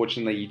 but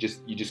unfortunately you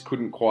just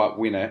couldn't quite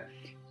win it.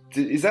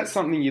 Is that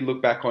something you look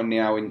back on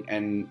now,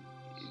 and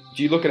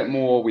do you look at it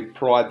more with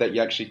pride that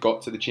you actually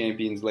got to the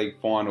Champions League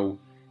final,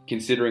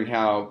 considering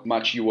how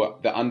much you were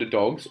the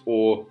underdogs,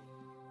 or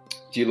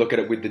do you look at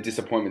it with the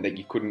disappointment that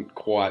you couldn't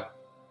quite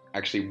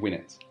actually win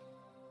it?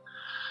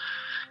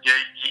 Yeah,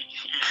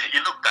 you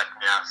look back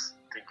now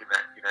thinking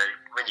that,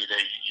 when you're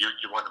there,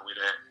 you want to win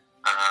it.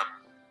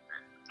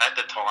 At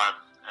the time,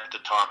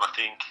 I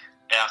think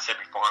our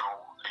semi-final,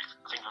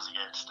 I think it was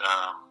against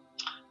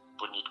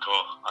Bunyutko.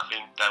 I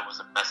think that was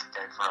a massive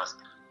game for us.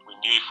 We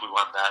knew if we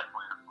won that,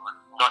 we were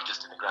not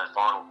just in the grand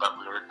final, but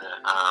we were in the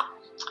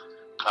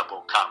Club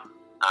World Cup.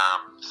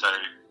 So,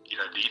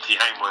 the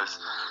aim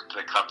was for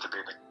the club to be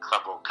in the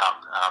Club World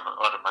Cup. A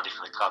lot of money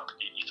for the club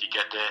if you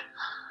get there.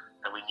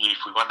 And we knew if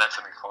we won that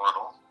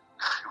semi-final,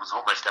 it was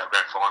almost our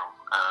grand final.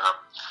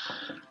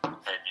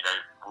 And,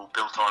 we were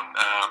built on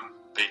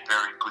being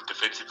very good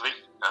defensively.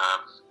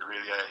 It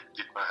really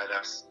did mahad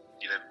us,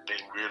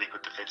 being really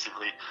good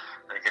defensively.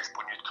 And against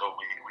Bunyutko,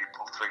 we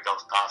pulled 3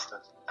 goals past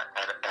them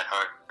at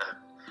home. And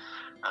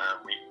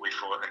we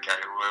thought, okay,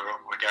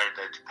 we're going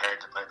to Japan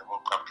to play the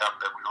World Club Cup,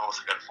 but we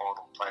also got a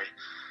final play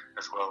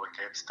as well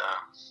against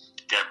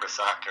Gamba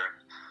Osaka.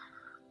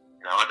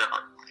 And, I don't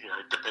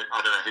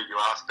know who you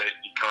asked, but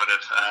you kind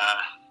of,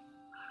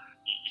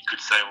 you could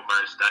say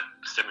almost that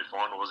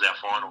semi-final was our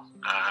final.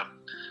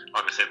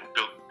 Like I said, we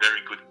built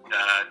very good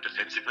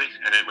defensively,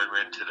 and then when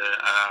we went to the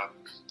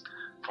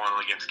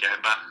final against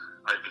Gamba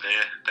over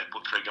there, they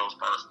put 3 goals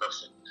past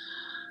us, and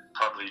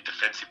probably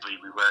defensively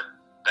we weren't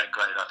that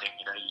great. I think,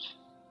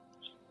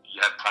 you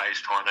have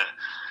players trying to,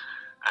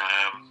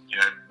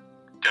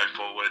 go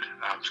forward,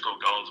 score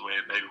goals where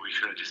maybe we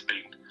should have just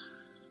been,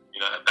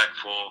 a back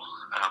four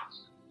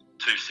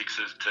 2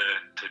 sixes to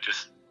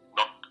just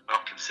not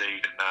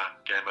concede, and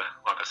Gamba,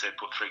 like I said,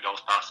 put 3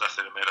 goals past us,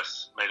 and it made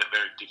it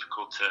very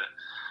difficult to,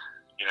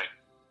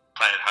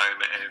 play at home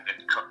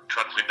and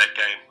try to win that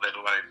game, let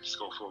alone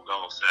score 4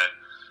 goals. So,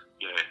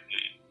 in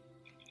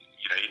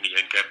the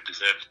end, Gamba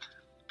deserved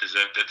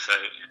it. So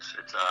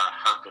it's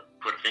hard to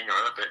put a finger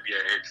on it, but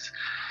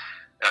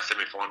our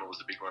semi-final was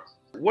the big one.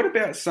 What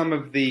about some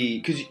of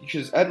the...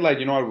 Because Adelaide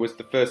United was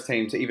the first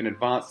team to even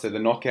advance to the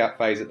knockout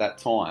phase at that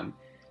time.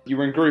 You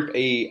were in Group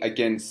E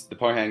against the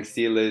Pohang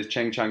Steelers,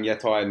 Cheng Chung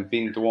Yatai and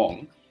Binh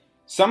Duong.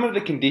 Some of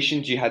the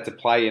conditions you had to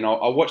play in,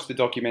 I watched the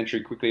documentary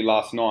quickly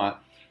last night,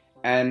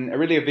 and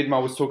Aurelia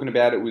Vidmar was talking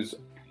about it was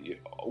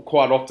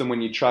quite often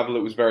when you travel, it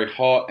was very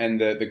hot and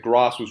the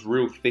grass was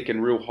real thick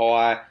and real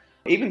high.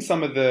 Even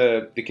some of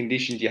the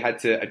conditions you had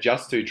to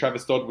adjust to.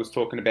 Travis Dodd was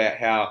talking about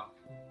how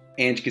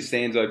Ange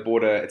Costanzo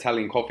bought an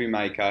Italian coffee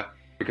maker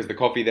because the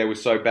coffee there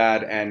was so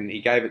bad, and he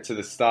gave it to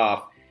the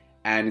staff,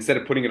 and instead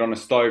of putting it on a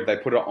stove, they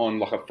put it on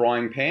like a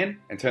frying pan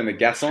and turned the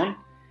gas on.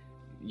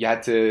 You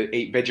had to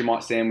eat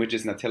Vegemite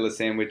sandwiches, Nutella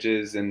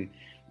sandwiches, and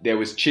there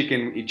was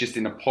chicken just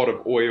in a pot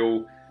of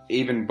oil.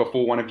 Even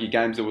before one of your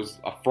games, there was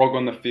a frog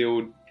on the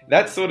field.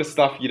 That sort of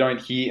stuff you don't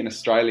hear in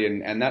Australia,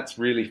 and that's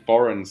really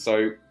foreign.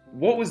 So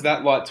what was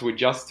that like to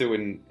adjust to,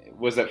 and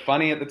was it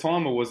funny at the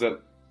time, or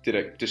did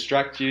it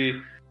distract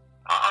you?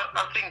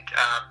 I think,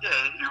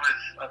 it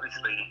was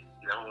obviously,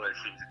 all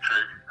those things are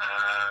true,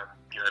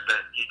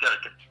 but you got to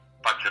get a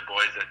bunch of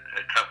boys that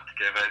come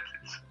together.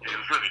 It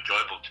was really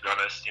enjoyable, to be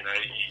honest.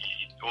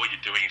 All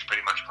you're doing is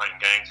pretty much playing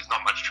games. There's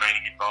not much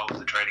training involved.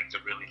 The trainings are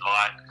really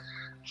light.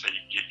 So,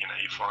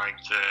 you're flying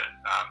to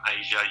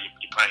Asia,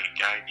 you're playing a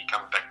game, you're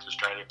coming back to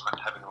Australia,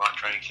 having a light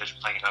training session,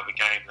 playing another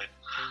game, then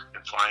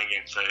flying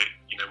again. So,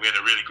 we had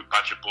a really good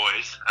bunch of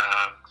boys.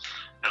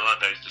 And a lot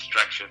of those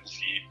distractions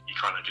you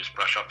kind of just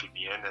brush off in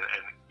the end, and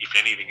if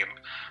anything,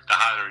 the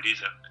harder it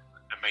is, it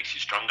makes you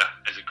stronger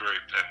as a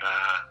group, and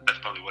that's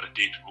probably what it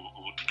did. We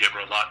were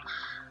together a lot.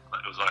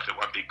 It was like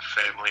one big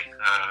family,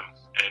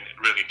 and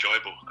really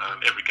enjoyable.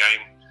 Every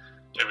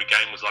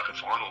game was like a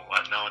final.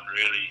 Like, no one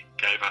really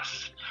gave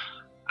us.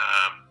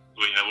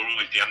 We're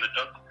always the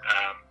underdog,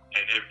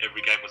 and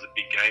every game was a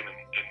big game, and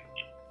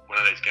one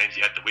of those games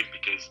you had to win,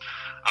 because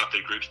after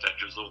the group stage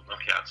it was all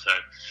knockouts, so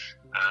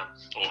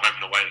or home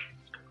and away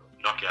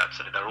knockouts,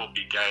 so they're all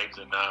big games,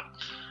 and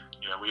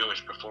we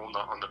always performed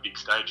on the big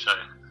stage, so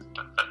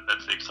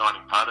that's the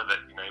exciting part of it.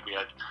 We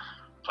had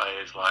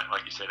players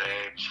like you said,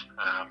 Ange,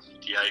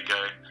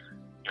 Diego,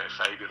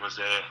 Fabian was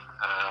there,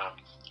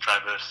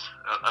 Travis,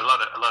 a lot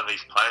of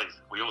these players.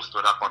 We all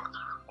stood up on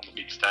the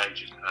big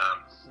stage, and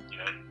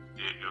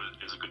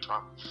it was a good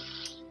time.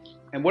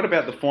 And what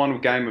about the final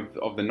game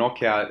of the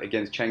knockout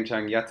against Cheng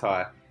Chung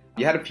Yatai?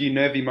 You had a few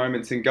nervy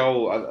moments in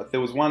goal. There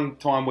was one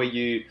time where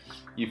you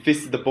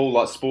fisted the ball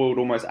like spoiled,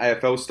 almost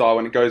AFL style,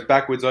 and it goes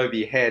backwards over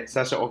your head.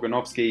 Sasha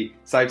Oganovsky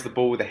saves the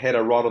ball with a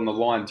header right on the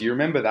line. Do you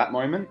remember that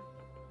moment?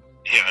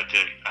 Yeah, I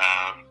do.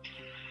 I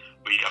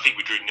think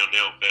we drew 0-0,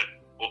 but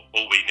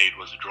all we needed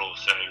was a draw,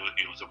 so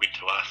it was a win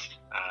to us.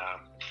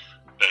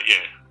 But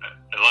yeah,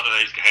 a lot of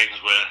those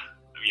games were,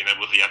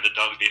 with the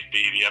underdogs,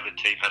 the other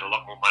team had a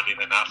lot more money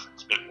than us and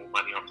spent more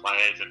money on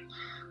players, and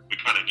we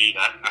kind of knew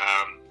that,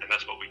 and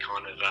that's what we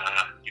kind of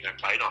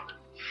played on.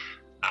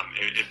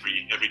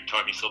 Every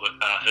time you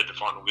heard the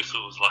final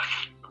whistle, it was like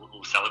we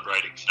were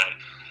celebrating. So,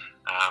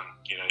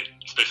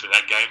 especially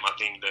that game, I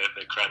think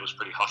the crowd was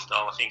pretty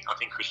hostile. I think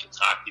Christian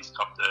Sarkis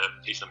copped a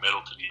piece of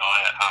metal to the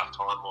eye at half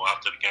time or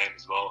after the game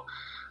as well.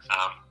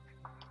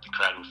 The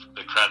crowd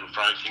were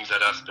throwing things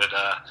at us, but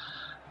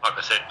like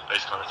I said,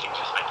 those kind of things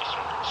just make you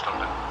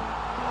stronger.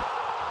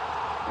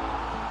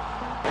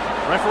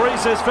 Referee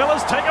says,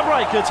 fellas, take a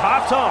break. It's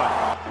half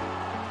time.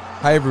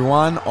 Hey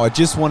everyone, I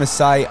just want to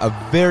say a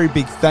very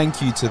big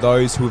thank you to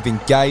those who have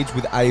engaged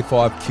with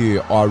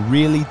A5Q. I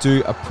really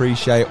do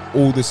appreciate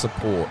all the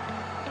support.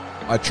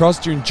 I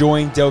trust you're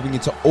enjoying delving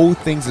into all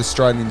things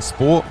Australian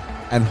sport,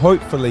 and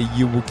hopefully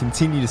you will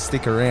continue to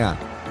stick around.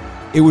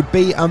 It would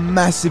be a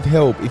massive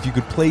help if you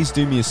could please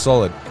do me a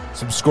solid.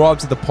 Subscribe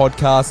to the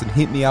podcast and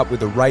hit me up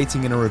with a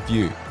rating and a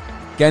review.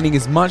 Gaining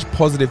as much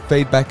positive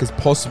feedback as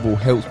possible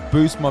helps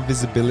boost my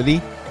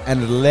visibility,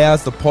 and it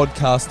allows the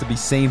podcast to be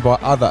seen by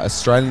other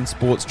Australian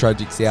sports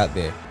tragics out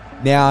there.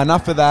 Now,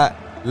 enough of that.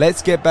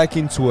 Let's get back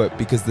into it,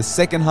 because the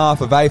second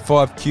half of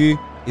A5Q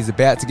is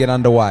about to get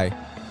underway.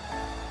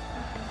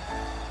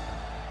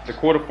 The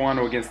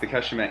quarterfinal against the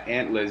Kashmir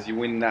Antlers, you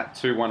win that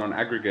 2-1 on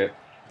aggregate.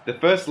 The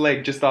first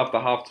leg, just after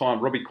half-time,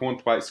 Robbie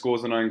Cornthwaite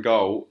scores an own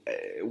goal.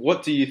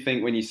 What do you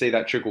think when you see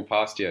that trickle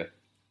past you? It's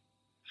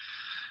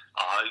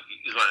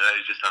one of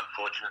those just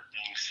unfortunate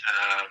things.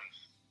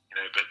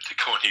 But to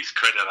Corny's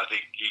credit, I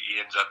think he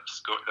ends up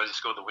does he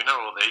score the winner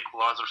or the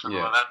equaliser or something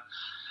like that?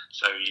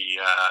 So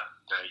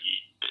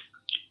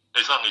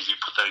as long as you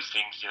put those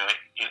things,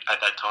 at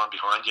that time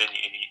behind you,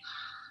 and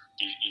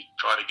you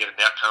try to get an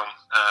outcome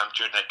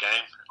during that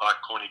game, like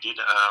Corny did,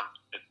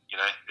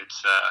 it's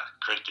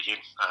credit to him.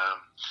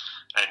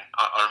 And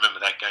I remember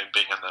that game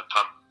being under the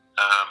pump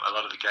a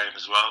lot of the game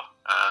as well.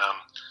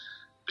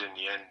 but in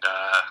the end,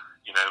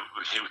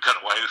 we got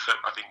away with it.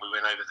 I think we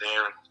went over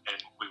there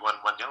and we won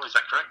 1-0. Is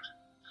that correct?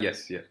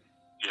 Yes, yeah.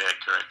 Yeah,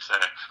 correct. So,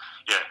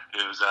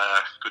 yeah, it was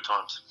good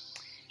times.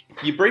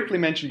 You briefly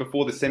mentioned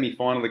before the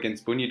semi-final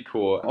against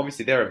Bunyadkor.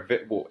 Obviously, they're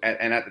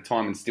and at the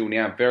time and still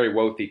now, a very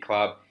wealthy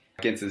club.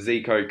 Against the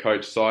Zico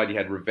coach side, you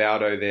had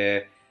Rivaldo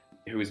there,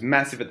 who was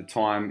massive at the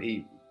time.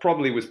 He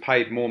probably was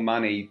paid more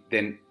money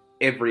than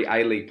every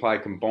A-League player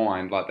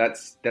combined. Like,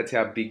 that's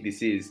how big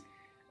this is.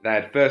 They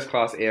had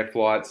first-class air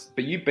flights,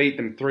 but you beat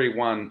them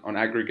 3-1 on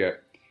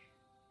aggregate.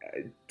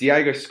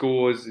 Diego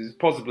scores, is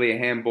possibly a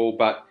handball,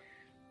 but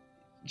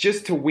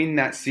just to win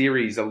that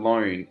series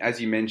alone,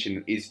 as you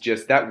mentioned,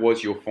 that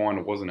was your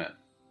final, wasn't it?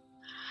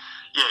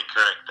 Yeah,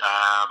 correct.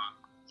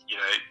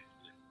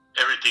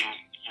 Everything,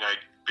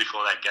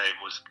 before that game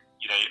was,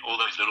 all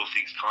those little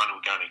things kind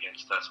of were going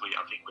against us. I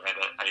think we had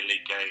a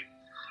A-League game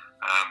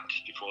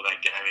just before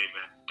that game,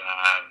 and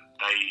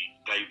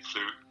they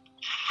flew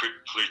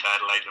to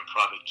Adelaide in a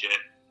private jet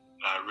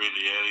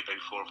really early, maybe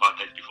 4 or 5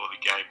 days before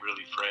the game,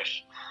 really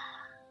fresh.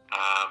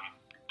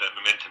 The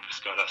momentum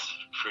just got us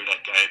through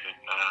that game, and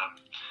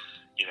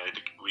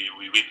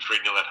we win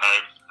 3-0 at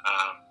home.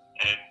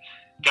 And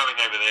going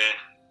over there,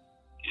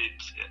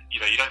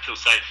 you don't feel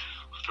safe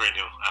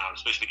 3-0,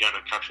 especially going to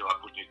a country like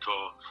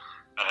Bunyadkor.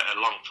 A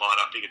long flight.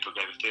 I think it took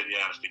over 30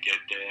 hours to get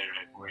there,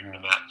 and we're in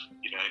about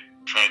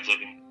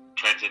transiting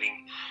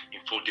in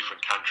 4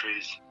 different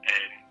countries.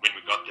 And when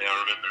we got there, I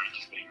remember it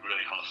just being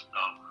really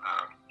hostile.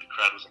 The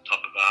crowd was on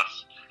top of us.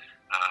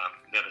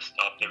 Never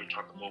stopped. Every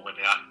time the ball went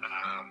out,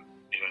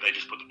 they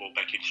just put the ball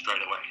back in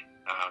straight away.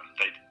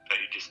 They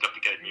just got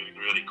the game moving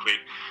really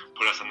quick,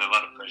 put us under a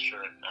lot of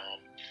pressure. And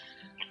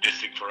the best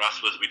thing for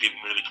us was we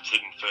didn't really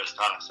concede in the first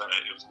half, so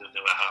it was 0-0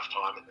 at half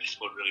time, and they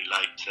scored really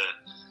late to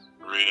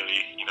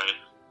really,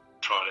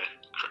 try to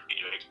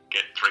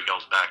get 3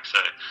 goals back. So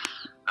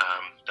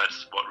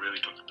that's what really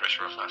took the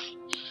pressure off us.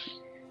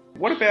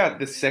 What about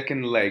the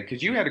second leg?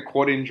 Because you had a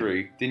quad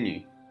injury, didn't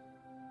you?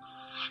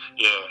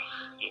 Yeah.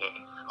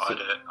 I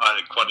had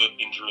a quad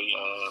injury.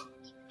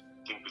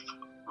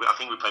 I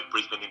think we played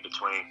Brisbane in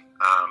between,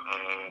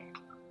 and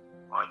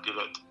I did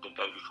it the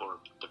day before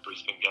the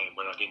Brisbane game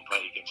when I didn't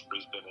play against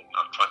Brisbane, and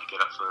I tried to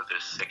get up for the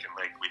second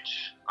leg,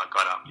 which I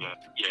got up.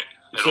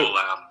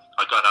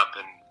 I got up,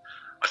 and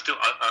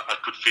I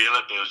could feel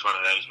it. There was one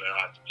of those where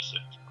I had to miss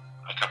it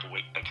a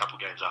couple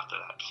games after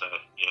that. So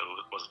yeah,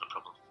 it wasn't a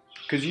problem.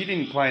 Because you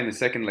didn't play in the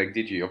second leg,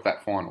 did you, of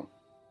that final?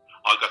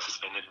 I got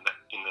suspended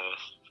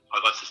I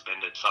got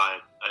suspended, so I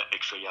had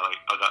extra yellow.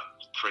 I got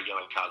 3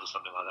 yellow cards or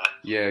something like that.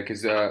 Yeah,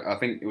 because I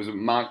think it was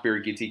Mark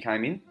Birighitti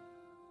came in.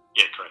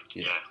 Yeah, correct.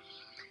 Yeah.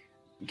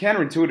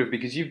 Counterintuitive,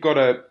 because you've got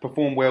to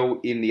perform well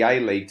in the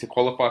A-League to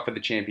qualify for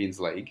the Champions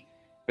League,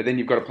 but then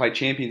you've got to play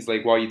Champions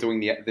League while you're doing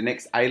the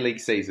next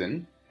A-League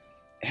season.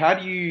 How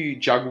do you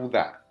juggle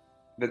that?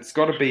 That's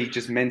got to be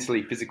just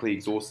mentally, physically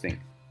exhausting.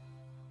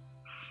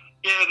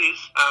 Yeah, it is.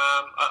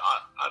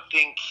 I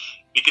think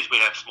because we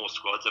have small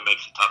squads, it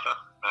makes it tougher.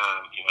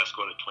 A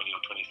squad of 20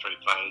 or 23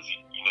 players,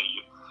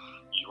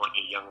 you want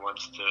your young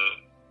ones to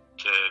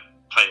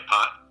play a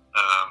part,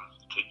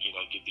 to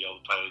give the older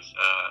players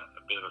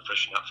a bit of a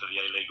freshen up for the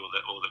A-League or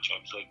the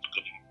Champions League,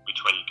 depending which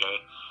way you go.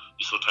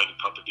 You saw Tony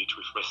Popovic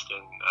with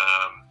Western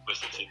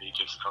Sydney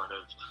just kind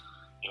of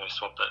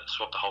swap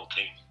the whole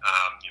team,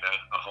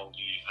 a whole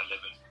new 11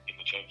 in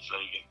the Champions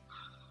League,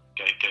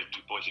 and gave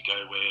 2 boys a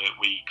go where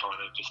we kind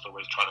of just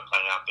always try to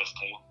play our best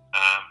team.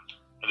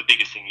 And the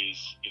biggest thing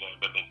is,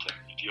 momentum.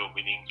 If you're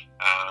winning,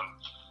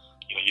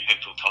 you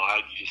don't feel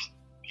tired. You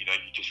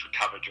just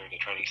recover during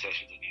the training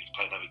sessions and you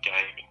play another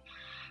game. And,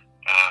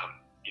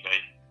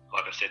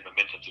 like I said,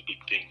 momentum's a big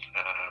thing.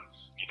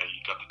 You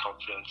got the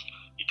confidence,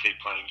 you keep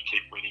playing, you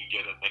keep winning, you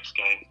get to the next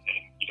game,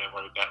 and you don't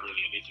worry about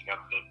really anything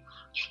other than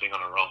just being on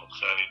a roll.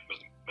 So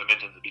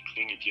momentum's a big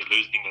thing. If you're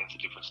losing, then it's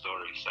a different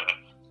story. So,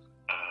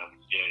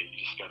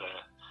 you just got to,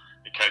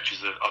 the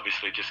coaches have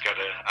obviously just got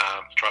to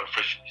try to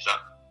freshen this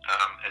up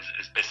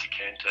as best you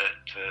can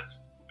to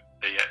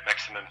be at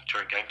maximum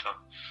during game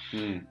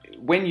time.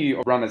 When you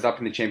are runners up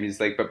in the Champions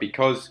League, but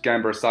because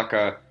Gamba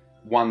Osaka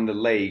won the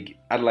league,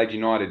 Adelaide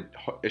United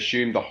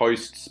assumed the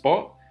host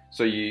spot,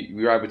 so you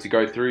were able to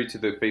go through to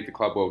the FIFA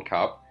Club World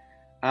Cup.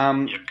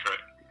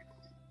 Correct.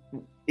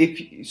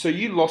 So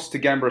you lost to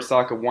Gamba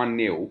Osaka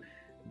 1-0,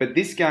 but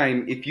this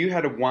game, if you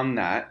had won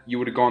that, you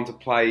would have gone to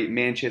play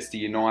Manchester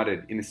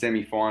United in the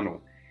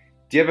semi-final.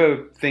 Do you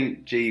ever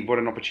think, gee, what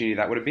an opportunity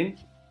that would have been?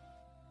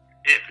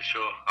 Yeah, for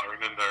sure. I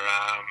remember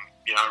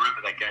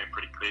that game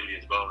pretty clearly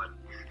as well. And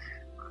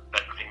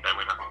I think they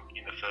went up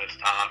in the first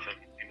half, and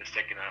in the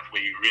second half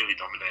we really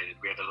dominated.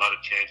 We had a lot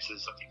of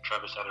chances. I think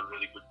Travis had a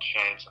really good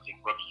chance. I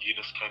think Robbie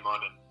Eunice came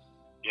on and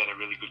he had a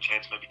really good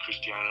chance. Maybe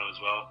Cristiano as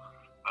well.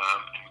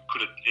 And we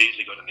could have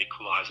easily got an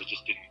equaliser.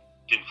 Just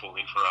didn't fall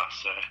in for us.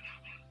 So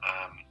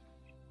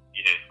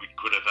we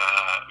could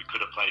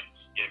have played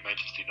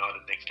Manchester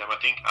United next game. I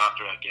think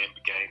after our game,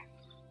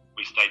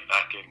 we stayed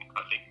back, and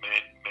I think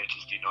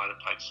Manchester United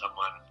played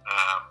someone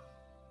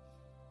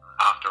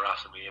after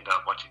us, and we ended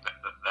up watching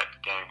that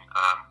game.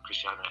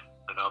 Cristiano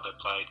Ronaldo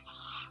played.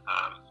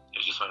 It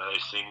was just one of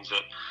those things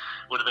that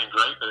would have been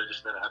great, but it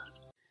just never happened.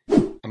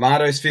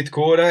 Amato's fifth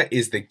quarter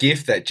is the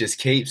gift that just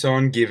keeps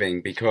on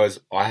giving, because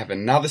I have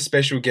another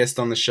special guest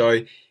on the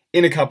show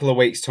in a couple of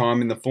weeks'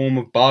 time in the form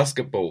of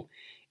basketball.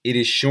 It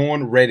is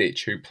Sean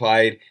Redditch, who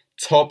played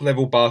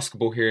top-level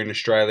basketball here in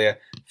Australia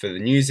for the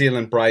New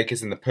Zealand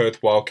Breakers and the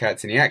Perth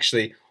Wildcats, and he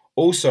actually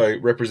also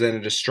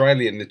represented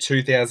Australia in the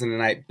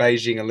 2008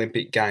 Beijing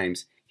Olympic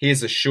Games.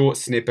 Here's a short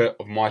snippet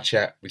of my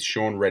chat with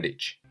Sean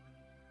Redditch.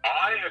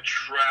 I had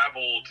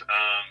traveled,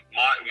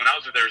 when I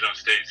was with Arizona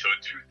State, so in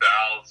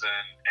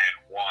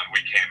 2001,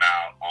 we came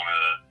out on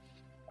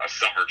a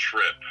summer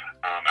trip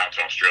out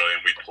to Australia,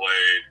 and we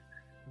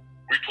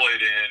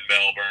played in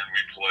Melbourne,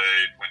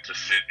 went to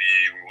Sydney,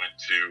 we went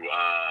to,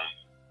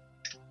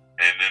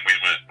 and then we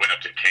went up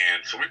to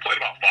Cairns. So we played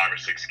about 5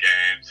 or 6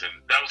 games, and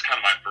that was kind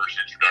of my first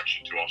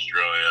introduction to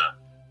Australia.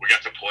 We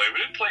got to play, we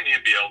didn't play any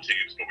NBL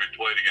teams, but we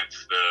played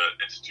against the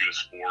Institute of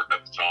Sport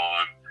at the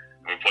time.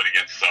 We played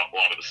against a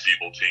lot of the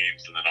Siebel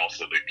teams, and then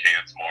also the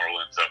Cairns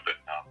Marlins up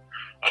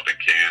in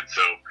Cairns.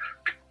 So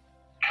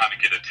kind of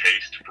get a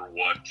taste for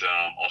what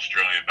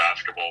Australian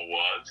basketball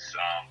was.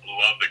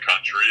 Love the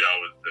country.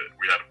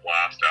 We had a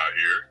blast out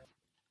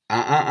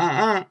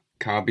here.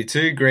 Can't be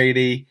too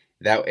greedy.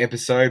 That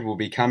episode will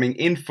be coming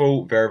in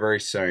full very,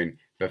 very soon.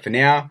 But for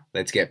now,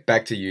 let's get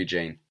back to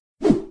Eugene.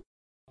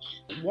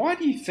 Why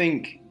do you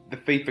think the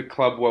FIFA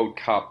Club World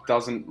Cup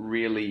doesn't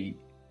really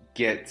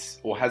get,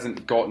 or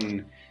hasn't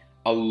gotten,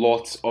 a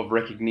lot of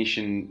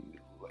recognition?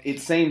 It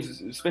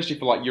seems, especially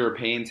for like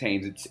European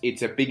teams,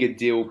 it's a bigger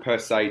deal per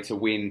se to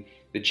win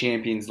the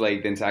Champions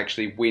League than to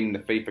actually win the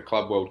FIFA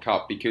Club World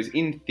Cup, because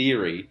in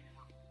theory,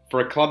 for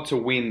a club to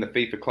win the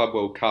FIFA Club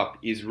World Cup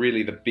is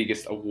really the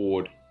biggest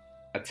award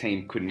a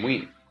team couldn't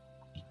win.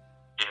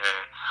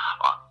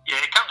 Yeah,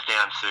 it comes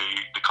down to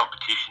the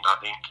competition, I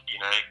think.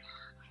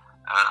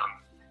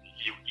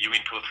 You win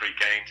 2 or 3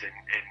 games and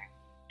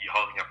you're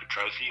holding up a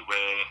trophy,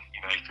 where,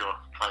 if you're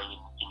playing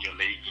in your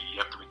league, you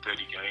have to win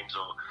 30 games,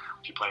 or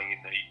if you're playing in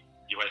the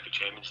UEFA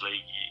Champions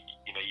League,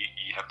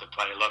 you have to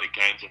play a lot of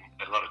games and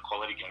a lot of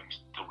quality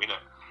games to win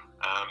it.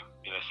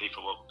 FIFA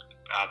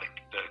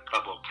the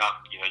Club World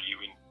Cup, you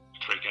win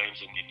 3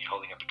 games and you're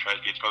holding up a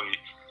trophy. It's probably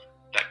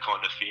that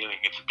kind of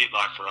feeling. It's a bit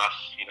like for us,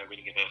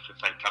 winning an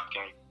FFA Cup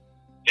game.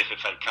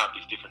 FFA Cup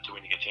is different to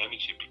winning a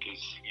championship,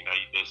 because,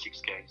 there's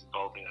 6 games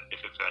involved in an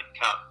FFA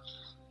Cup.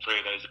 3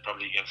 of those are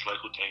probably against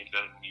local teams,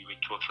 and you win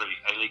 2 or 3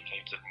 A-League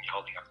games and you're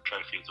holding up a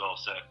trophy as well.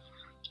 So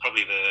it's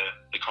probably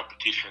the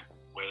competition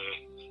where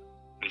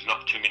there's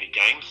not too many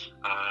games,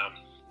 and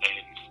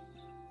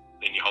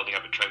then you're holding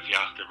up a trophy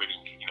after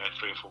winning,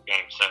 3 or 4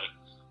 games. So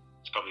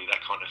it's probably that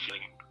kind of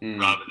feeling,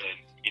 rather than,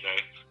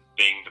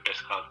 being the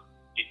best club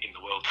in the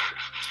world.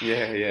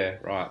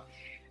 Yeah, right.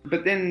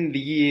 But then the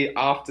year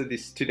after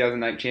this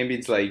 2008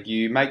 Champions League,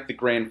 you make the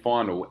grand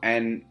final,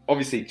 and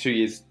obviously 2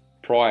 years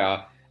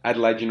prior,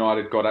 Adelaide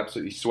United got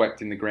absolutely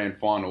swept in the grand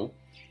final.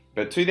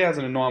 But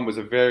 2009 was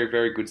a very,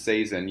 very good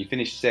season. You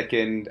finished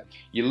second.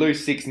 You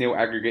lose 6-0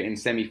 aggregate in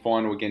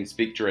semi-final against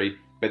Victory,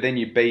 but then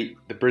you beat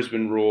the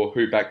Brisbane Roar,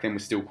 who back then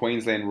was still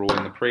Queensland Roar,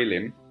 in the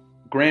prelim.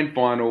 Grand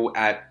final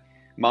at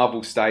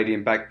Marvel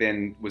Stadium, back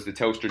then was the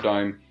Telstra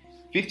Dome.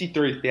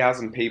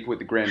 53,000 people at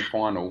the grand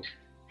final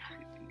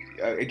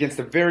against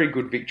a very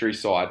good Victory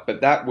side.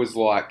 But that was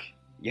like,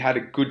 you had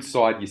a good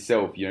side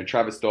yourself.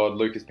 Travis Dodd,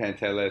 Lucas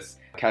Pantelis,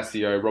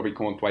 Cassio, Robbie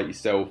Cornthwaite,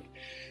 yourself.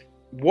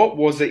 What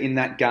was it in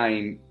that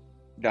game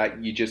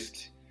that you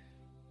just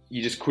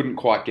couldn't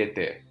quite get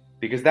there?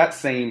 Because that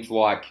seems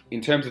like,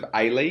 in terms of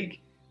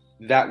A-League,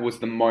 that was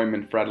the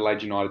moment for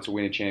Adelaide United to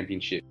win a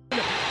championship.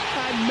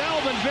 And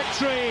Melbourne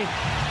Victory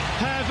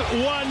have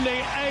won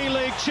the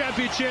A-League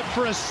championship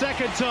for a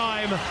second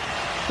time.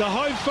 The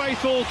home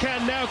faithful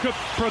can now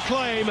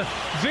proclaim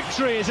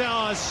victory is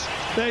ours.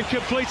 They've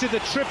completed the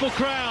Triple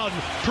Crown,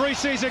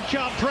 Pre-Season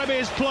Cup,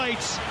 Premier's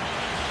Plates,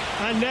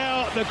 and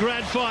now the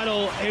grand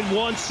final in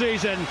one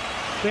season.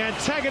 The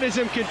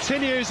antagonism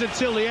continues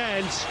until the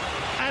end.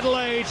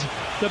 Adelaide,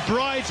 the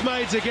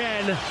bridesmaids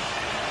again,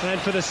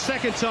 and for the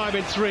second time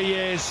in 3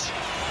 years,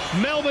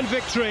 Melbourne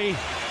Victory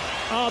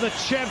are the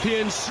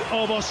champions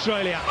of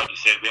Australia. Like you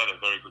said, we had a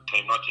very good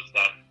team. Not just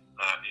that,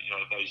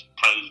 those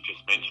players you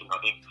just mentioned, I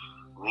think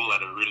we're all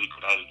at a really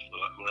good age.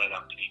 We're at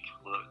our peak.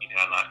 We're in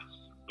our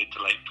mid to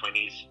late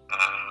 20s,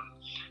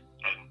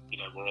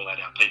 and we're all at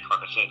our peak,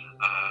 like I said.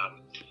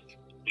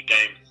 The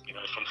game,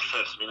 from the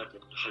first minute,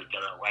 didn't go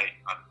our way.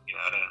 I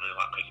don't really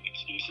like making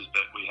excuses,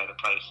 but we had a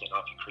player sent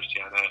off in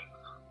Cristiano.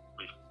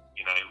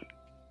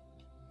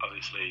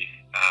 Obviously,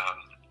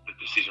 the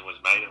decision was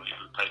made, and we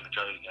played the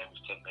majority of the game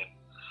with 10 men.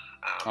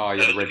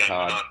 The red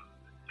card.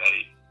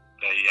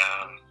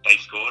 They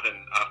scored, and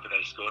after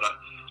they scored,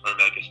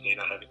 Romeo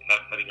Agostino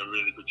having a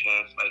really good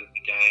chance late in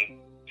the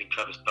game. I think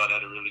Travis Dodd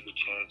had a really good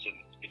chance, and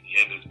in the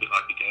end, it was a bit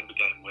like the Gamba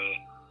game where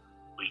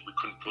we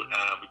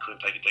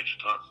couldn't take it extra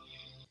time.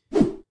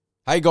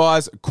 Hey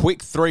guys, quick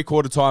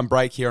 3/4 time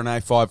break here on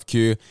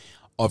A5Q.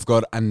 I've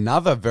got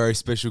another very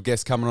special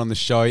guest coming on the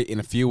show in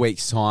a few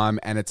weeks' time,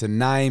 and it's a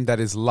name that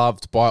is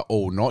loved by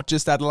all, not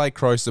just Adelaide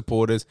Crows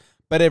supporters,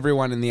 but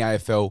everyone in the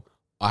AFL.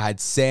 I had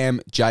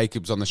Sam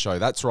Jacobs on the show.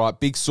 That's right,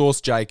 Big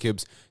Sauce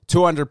Jacobs,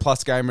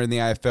 200-plus gamer in the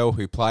AFL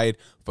who played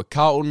for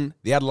Carlton,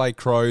 the Adelaide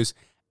Crows,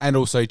 and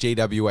also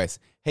GWS.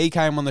 He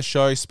came on the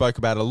show, spoke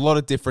about a lot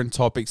of different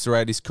topics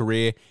throughout his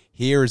career.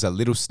 Here is a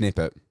little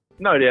snippet.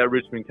 No doubt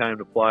Richmond came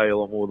to play a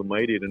lot more than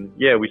we did. And,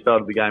 yeah, we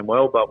started the game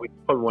well, but we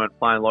probably weren't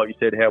playing, like you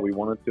said, how we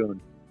wanted to.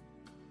 And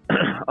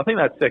I think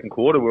that second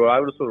quarter, we were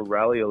able to sort of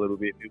rally a little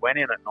bit. We went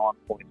in at 9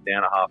 points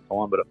down at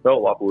half-time, but it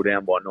felt like we were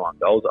down by 9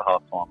 goals at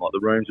half-time. Like, the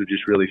rooms were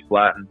just really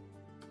flat. And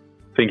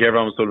I think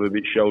everyone was sort of a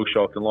bit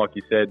shell-shocked. And like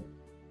you said,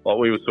 like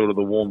we were sort of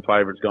the warm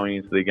favourites going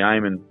into the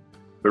game.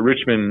 But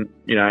Richmond,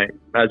 you know,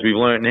 as we've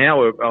learnt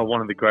now, are one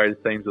of the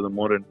greatest teams of the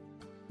modern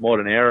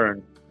era.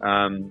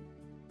 And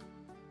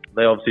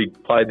they obviously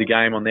played the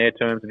game on their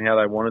terms and how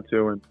they wanted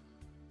to, and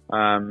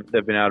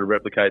they've been able to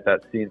replicate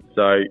that since.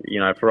 So, you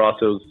know, for us,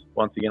 it was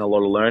once again a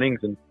lot of learnings,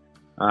 and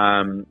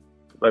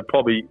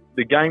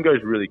the game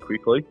goes really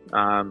quickly.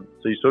 So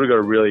you sort of got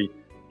to really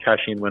cash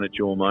in when it's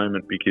your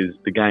moment, because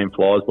the game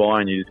flies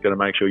by, and you just got to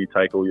make sure you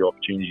take all the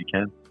opportunities you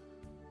can.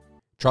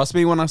 Trust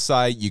me when I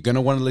say you're going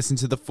to want to listen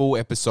to the full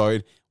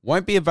episode.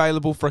 Won't be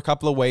available for a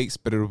couple of weeks,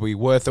 but it'll be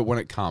worth it when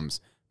it comes.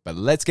 But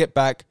let's get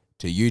back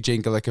to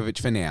Eugene Galeckovic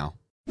for now.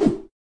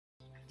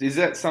 Does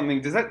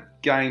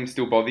that game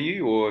still bother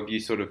you, or have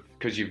you sort of,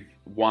 because you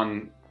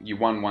won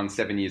one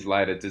 7 years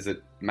later, does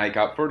it make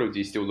up for it, or do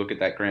you still look at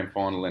that grand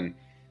final and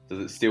does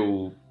it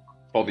still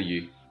bother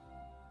you? It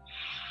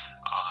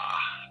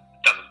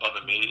doesn't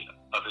bother me.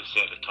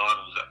 Obviously, at the time,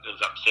 it was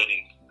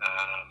upsetting,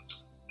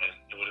 and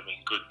it would have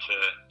been good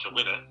to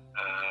win it.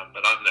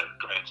 But I know,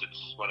 granted,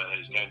 it's one of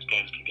those games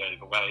can go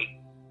either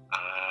way,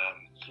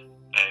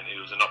 and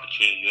it was an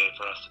opportunity there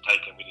for us to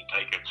take, and we didn't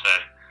take it. So.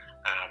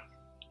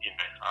 You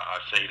know, I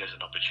see it as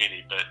an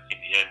opportunity, but in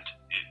the end,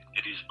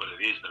 it is what it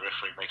is. The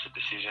referee makes a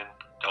decision.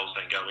 Goals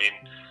don't go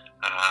in.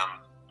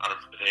 I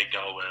remember their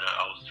goal where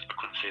I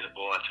couldn't see the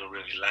ball until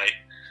really late.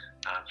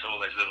 So all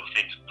those little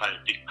things play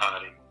a big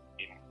part in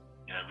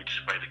you know,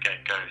 which way the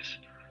game goes.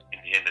 In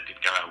the end, it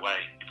did go our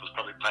way. If it was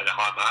probably played at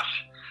high marsh,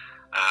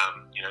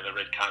 you know, the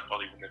red card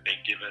probably wouldn't have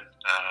been given.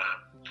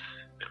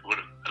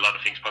 A lot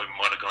of things probably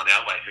might have gone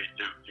our way.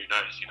 Who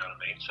knows? You know what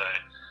I mean? So.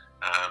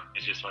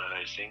 It's just one of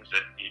those things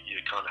that you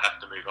kind of have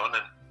to move on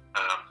and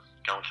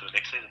go on to the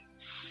next season.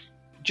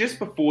 Just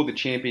before the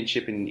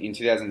championship in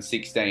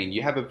 2016,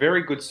 you have a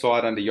very good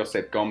side under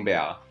Josep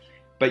Gombauer,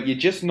 but you're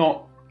just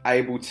not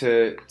able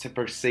to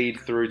proceed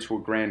through to a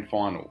grand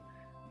final.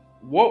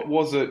 What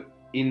was it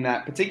in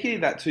that,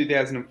 particularly that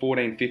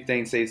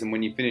 2014-15 season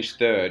when you finished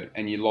third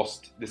and you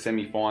lost the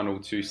semi-final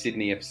to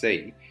Sydney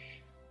FC?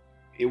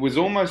 It was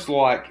almost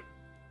like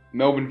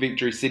Melbourne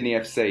Victory, Sydney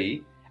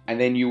FC, and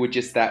then you were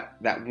just that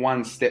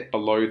one step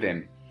below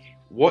them.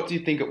 What do you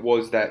think it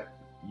was that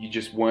you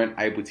just weren't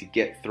able to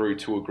get through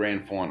to a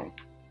grand final?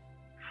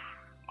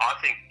 I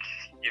think,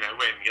 you know,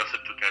 when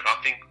Josip took over,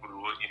 I think we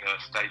were in a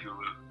stage where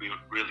we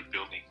were really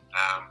building.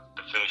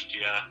 The first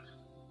year, I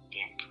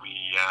think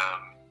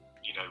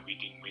we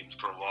didn't win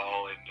for a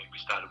while, and then we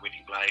started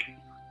winning late,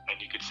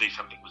 and you could see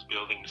something was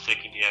building. The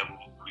second year,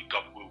 we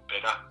were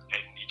better,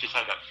 and you just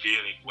had that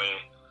feeling where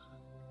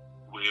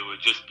we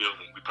were just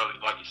building. We probably,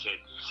 like you said,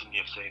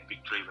 Sydney FC and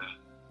Victory were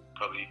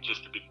probably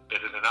just a bit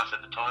better than us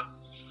at the time.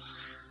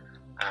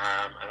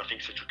 And I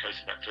think Central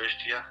Coast in that first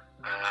year.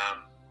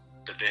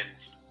 But then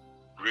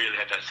really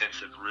had that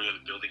sense of really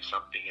building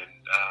something and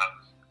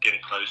getting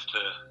close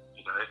to,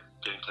 you know,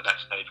 getting to that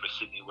stage where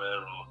Sydney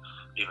were, or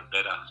even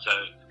better. So,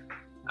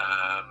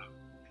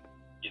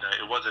 you know,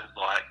 it wasn't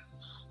like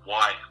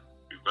why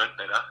we weren't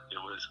better. It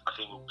was, I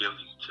think, we're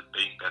building to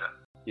being better.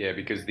 Yeah,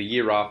 because the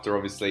year after,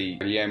 obviously,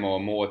 Guillermo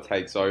Moore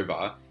takes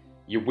over.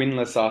 You're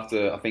winless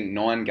after, I think,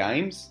 9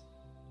 games.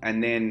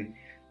 And then,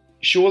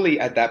 surely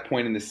at that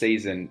point in the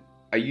season,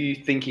 are you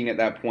thinking at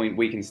that point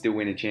we can still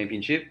win a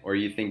championship? Or are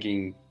you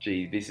thinking,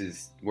 gee,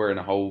 we're in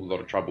a whole lot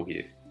of trouble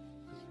here?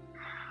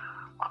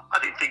 I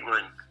didn't think we're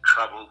in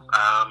trouble.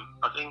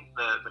 I think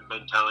the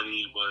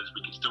mentality was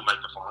we could still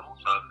make the finals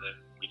rather than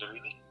win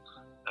anything.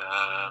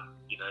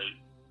 You know,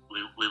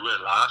 we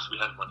were last. We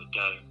hadn't won a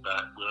game,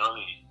 but we're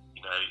only...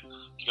 You know,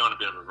 if you go on a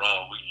bit of a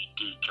roll, you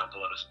do jump a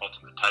lot of spots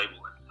on the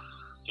table, and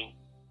I think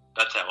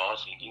that's how I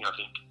was thinking. I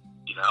think,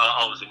 you know,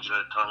 I was injured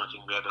at the time. I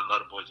think we had a lot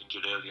of boys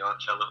injured early on.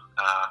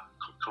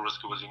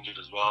 Karuska was injured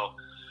as well.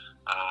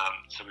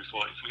 So we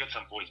thought if we get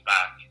some boys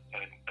back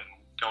and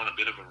go on a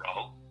bit of a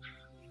roll,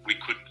 we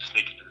could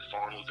sneak into the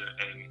finals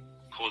and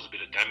cause a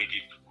bit of damage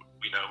if,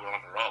 you know, we're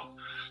on a roll.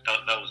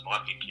 That was my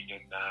thinking,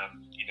 and,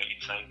 you know, in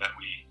saying that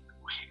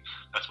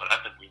that's what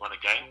happened. We won a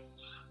game,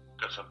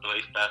 got some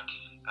belief back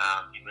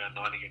in round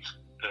 9 against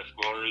Perth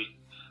Glory,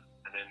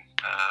 and then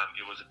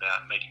it was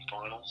about making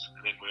finals.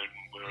 And then we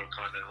were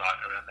kind of like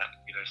around that,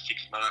 you know,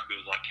 6th mark. We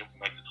was like, can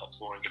we make the top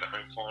 4 and get a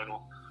home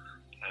final?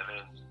 And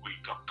then we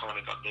got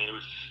there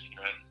with, you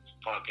know,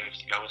 5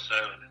 games to go or so,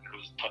 and then it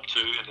was top 2,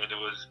 and then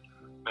it was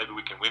maybe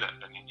we can win it.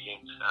 And in the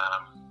end,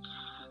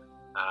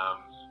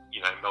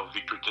 Melbourne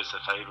victory did us a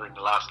favour in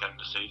the last game of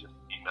the season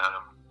in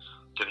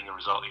getting a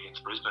result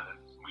against Brisbane, and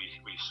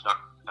we snuck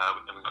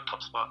and we got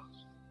top spot.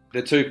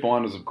 The two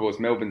finals, of course,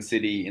 Melbourne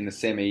City in the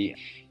semi,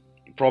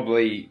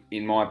 probably,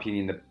 in my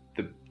opinion,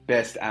 the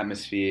best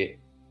atmosphere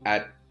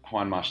at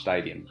Hindmarsh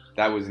Stadium.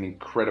 That was an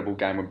incredible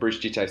game. When Bruce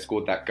Jitte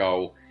scored that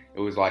goal, it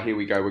was like, here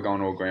we go, we're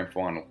going to a grand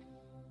final.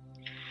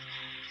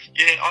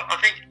 Yeah, I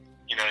think,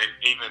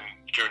 even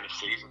during the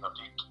season, I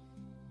think,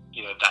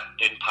 that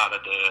end part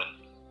of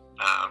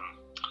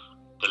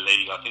the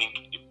league, I think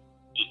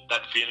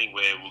that feeling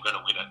where we're going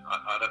to win it,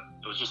 I don't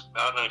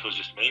know if it was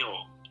just me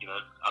or,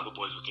 other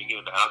boys were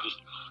thinking about it. I just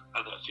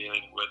had that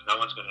feeling where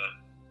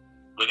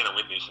we're going to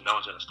win this and no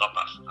one's going to stop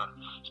us.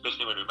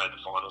 Especially when we made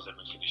the finals and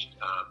we finished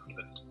in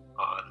the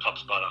top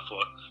spot. I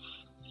thought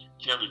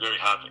it's going to be very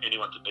hard for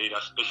anyone to beat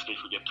us, especially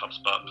if we get top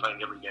spot.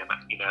 Playing every game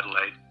in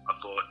Adelaide, I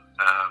thought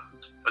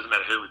doesn't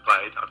matter who we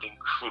played, I think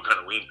we're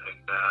going to win.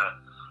 And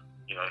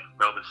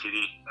Melbourne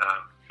City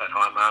at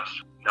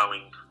Hindmarsh,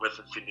 knowing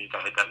Western Sydney, they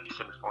had that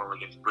semi-final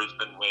against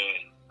Brisbane where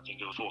I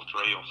think it was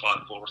 4-3 or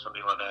 5-4 or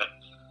something like that,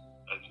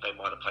 and they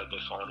might have played their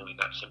final in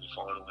that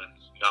semi-final, and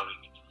knowing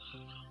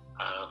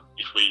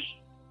if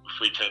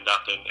we turned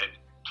up and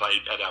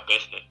played at our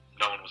best, that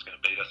no one was going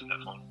to beat us in that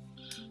final.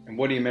 And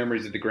what are your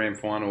memories of the grand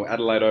final?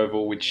 Adelaide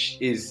Oval, which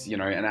is, an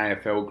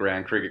AFL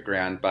ground, cricket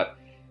ground, but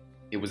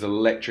it was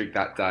electric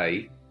that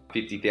day.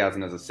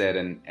 50,000, as I said,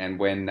 and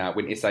when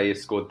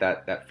SAS scored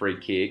that free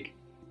kick,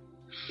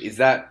 is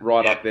that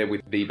right up there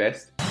with the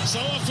best? So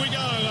off we go,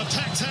 a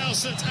packed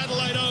house at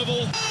Adelaide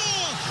Oval.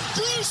 Oh,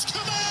 Bruce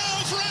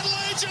Kamau for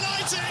Adelaide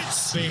United.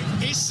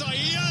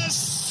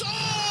 Isaias,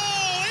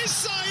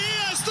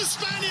 Isaias, the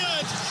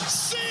Spaniard.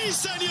 Sí,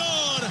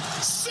 senor,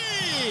 sí.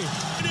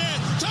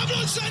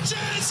 Pablo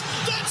Sanchez,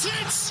 that's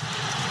it.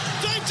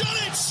 They've done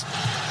it.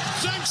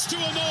 Thanks to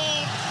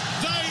Amor,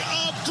 they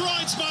are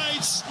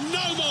bridesmaids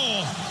no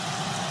more.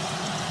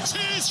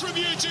 Tears from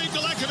Eugene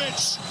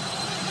Galeckovic.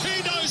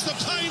 He knows the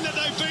pain that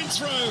they've been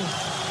through.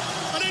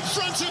 And in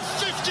front of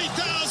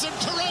 50,000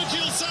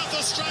 parochial South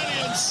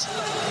Australians,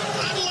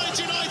 Adelaide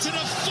United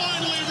have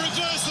finally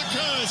reversed the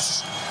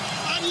curse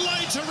and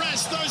laid to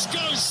rest those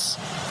ghosts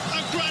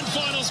of grand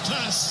finals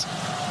past.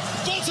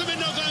 Bottom in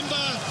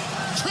November,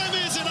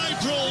 premiers in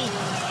April,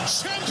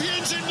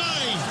 champions in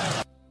May.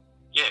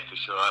 Yeah, for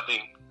sure. I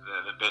think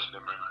the best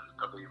memory was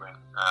probably when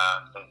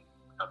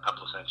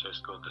Pablo Sanchez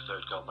scored the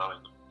third goal,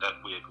 knowing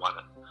that we had won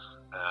it.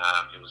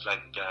 It was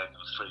late in the game, it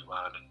was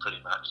 3-1, and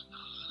pretty much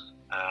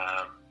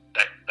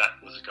that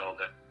was a goal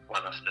that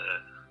won us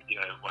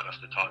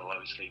the title.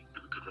 Obviously,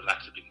 we could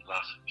relax a bit in the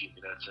last few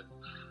minutes and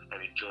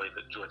enjoy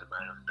the game.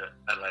 But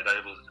Adelaide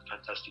Oval is a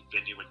fantastic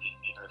venue when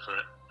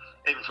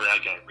even for our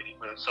game,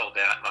 when it's sold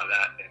out like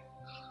that and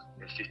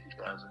there's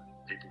 50,000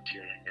 people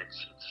cheering,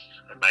 it's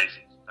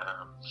amazing.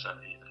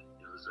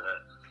 It was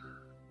an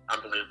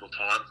unbelievable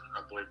time,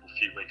 unbelievable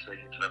few weeks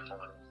leading into that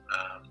final,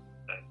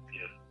 and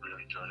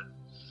really enjoyed it.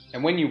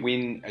 And when you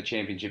win a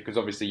championship, because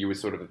obviously you were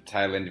sort of at the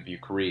tail end of your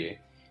career,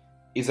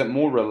 is it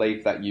more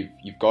relief that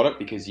you've got it?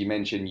 Because you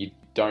mentioned you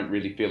don't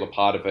really feel a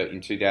part of it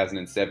in 2007.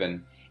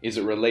 Is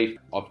it relief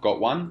I've got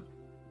one?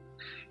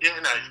 Yeah,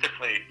 no, it's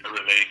definitely a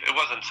relief. It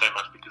wasn't so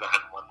much because I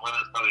hadn't won one.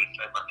 It's not even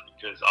so much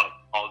because I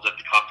was at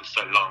the club for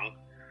so long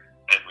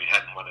and we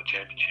hadn't won a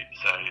championship.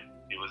 So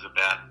it was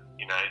about,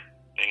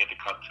 being at the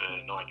club for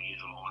 9 years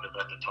or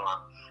whatever at the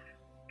time.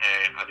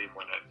 And I didn't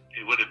want to.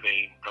 It would have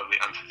been probably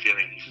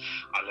unfulfilling if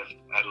I left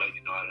Adelaide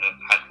United and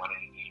hadn't won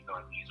anything in 9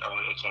 years.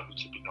 It's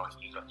championship in 9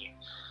 years, I think.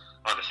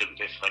 Like I said, with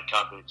the FA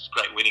Cup, it's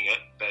great winning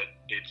it, but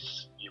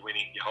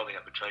you're holding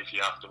up a trophy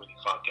after winning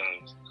 5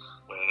 games,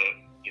 where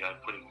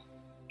putting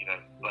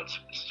blood,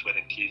 sweat,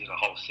 and tears in a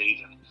whole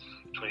season,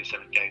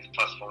 27 games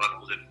plus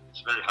finals, and it's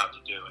very hard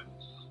to do. And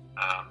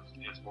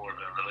it's more of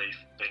a relief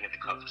being at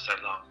the club for so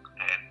long,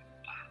 and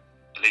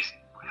at least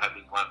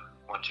having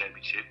one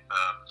championship.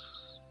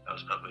 That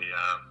was probably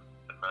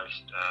the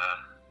most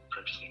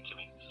precious thing to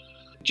me.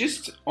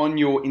 Just on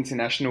your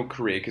international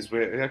career, because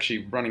we're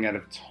actually running out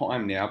of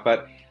time now,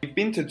 but you've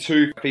been to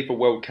 2 FIFA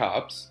World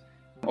Cups.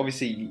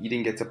 Obviously, you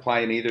didn't get to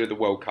play in either of the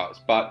World Cups,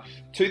 but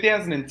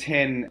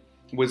 2010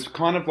 was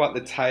kind of like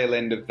the tail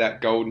end of that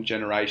golden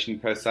generation,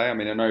 per se. I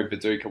mean, I know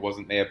Viduka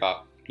wasn't there,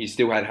 but you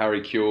still had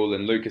Harry Kewell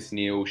and Lucas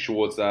Neal,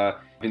 Schwarzer,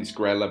 Vince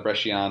Grella,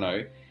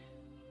 Bresciano.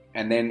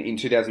 And then in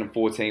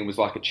 2014 was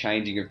like a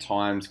changing of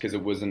times because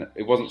it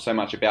wasn't so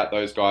much about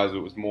those guys. It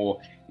was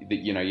more,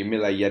 your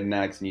Mile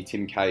Jednags and your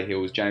Tim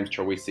Cahills, James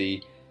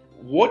Troisi.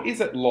 What is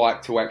it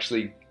like to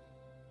actually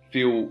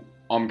feel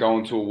I'm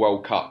going to a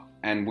World Cup?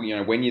 And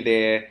when you're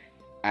there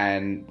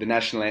and the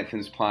national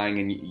anthem's playing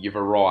and you've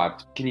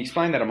arrived, can you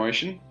explain that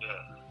emotion? Yeah,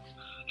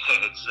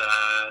 it's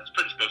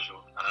pretty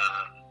special.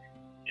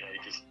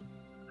 You're just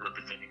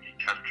representing your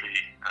country.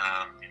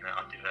 I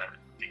do that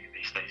in the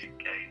East Asian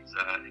Games.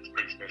 It's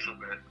pretty special,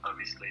 but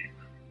obviously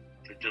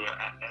to do it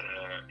at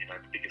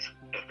the biggest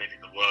event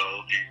in the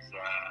world is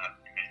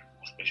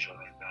more special,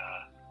 and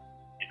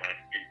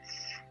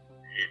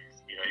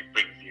it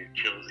brings you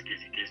chills, it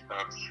gives you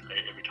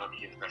time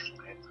you hear the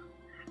national anthem.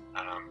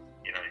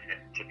 You know,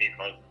 and to be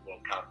involved in the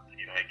World Cup,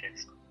 you know,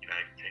 against, you know,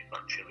 teams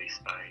like Chile,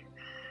 Spain,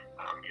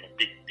 you know,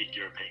 big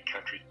European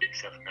countries, big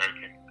South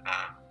American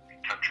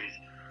countries.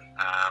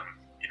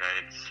 You know,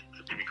 it's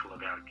the pinnacle of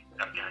our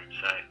game.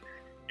 So,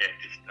 yeah,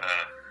 just,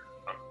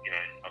 you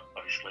know,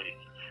 obviously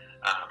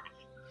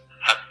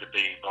happy to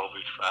be involved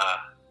with,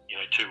 you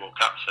know, 2 World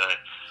Cups. So,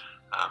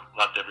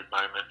 loved every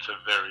moment. So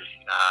very,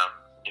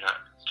 you know,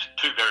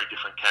 2 very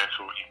different camps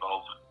we were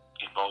involved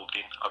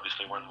in.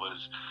 Obviously, one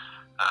was,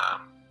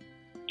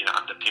 you know,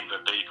 under Pim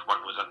Verbeek,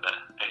 one was under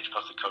Ange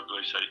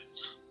Postecoglou. So,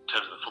 in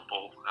terms of the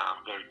football,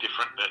 very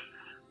different, but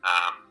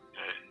you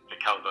know,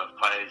 the calibre of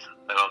players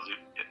that I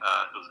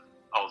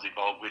was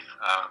involved with,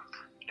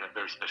 you know,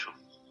 very special.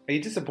 Are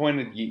you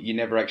disappointed you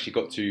never actually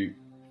got to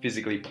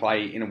physically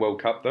play in a World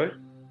Cup, though?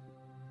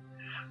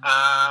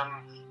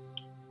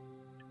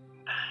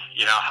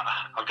 You know,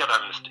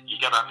 you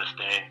got to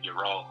understand your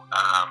role.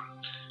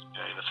 You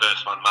know, in the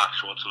first one, Mark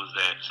Schwartz was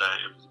there, so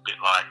it was a bit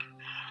like,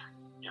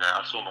 you know,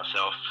 I saw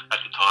myself at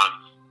the time,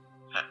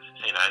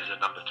 you know, as a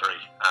number 3.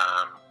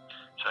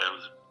 So it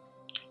was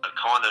a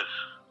kind of,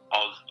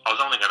 I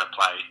was only going to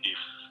play if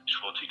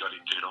Schwartzy got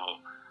injured, or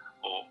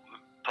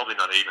probably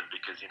not even,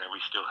 because, you know, we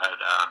still had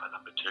a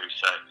number 2.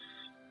 So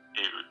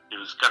it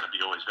was going to be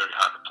always very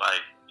hard to play.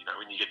 You know,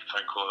 when you get the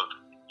phone call of,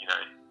 you know,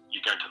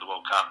 you're going to the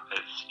World Cup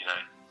as, you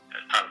know,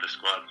 as part of the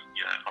squad,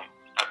 you know, I'm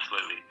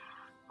absolutely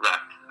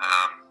wrapped.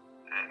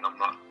 And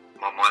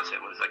my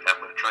mindset was, okay,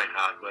 I'm going to train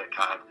hard, work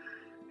hard,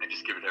 and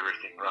just give it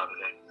everything, rather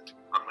than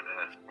I'm going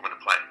to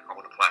play. I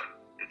want to play.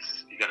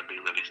 You got to be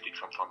realistic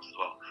sometimes as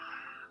well.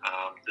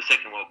 The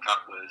second World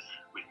Cup was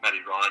with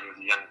Matty Ryan. He was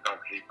a young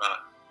goalkeeper.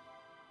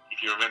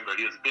 If you remember,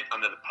 he was a bit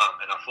under the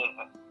pump, and I thought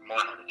I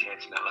might have a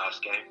chance in that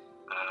last game.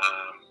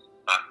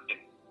 But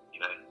then, you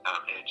know,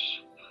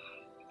 Ange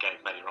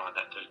gave Matty Ryan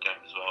that third game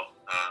as well.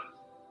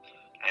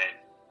 And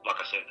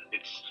like I said,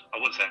 I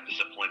wouldn't say I'm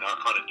disappointed. I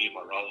kind of knew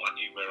my role. I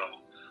knew where I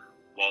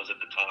was at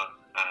the time,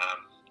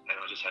 and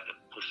I just had to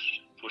push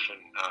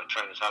and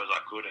train as hard as I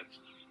could. And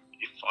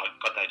if I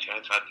got that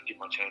chance, I had to give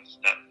myself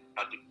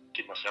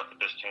the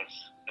best chance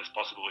as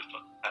possible.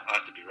 I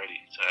had to be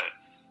ready. So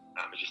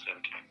it just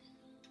never came.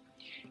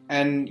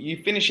 And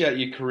you finish out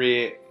your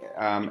career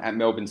at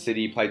Melbourne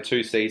City. You played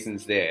 2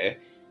 seasons there.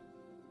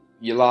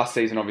 Your last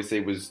season,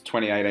 obviously, was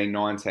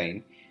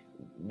 2018-19.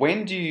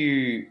 When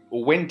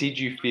did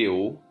you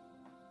feel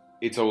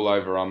it's all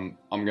over? I'm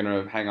going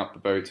to hang up the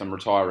boots. I'm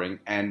retiring.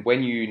 And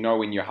when you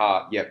know in your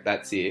heart, yep,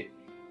 that's it.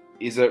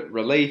 Is it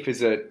relief?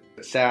 Is it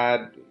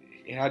sad?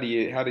 How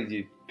did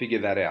you figure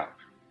that out?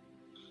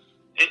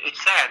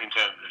 It's sad in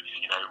terms of,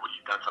 you know, when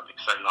you've done something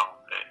so long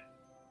that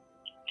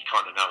you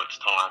kind of know it's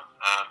time.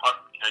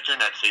 You know,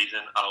 during that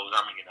season, I was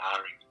umming and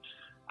ahhing.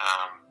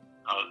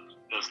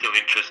 There was still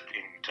interest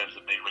in terms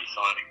of me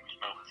re-signing with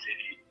Melbourne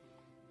City.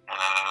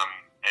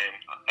 And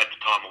at the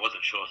time, I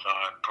wasn't sure, so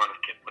I kind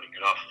of kept putting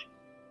it off,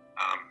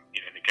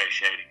 you know,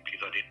 negotiating, because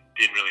I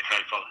didn't really know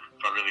if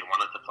I really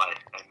wanted to play.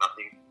 And I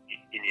think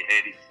in your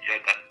head, if you're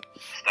at that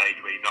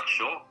stage where you're not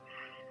sure,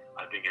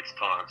 I think it's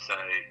time. So,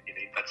 you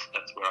know,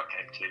 that's where I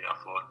came to. I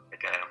thought,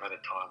 okay, I'm at a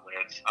time where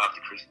it's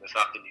after Christmas,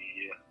 after New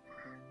Year.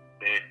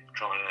 They're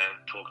trying to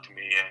talk to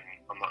me,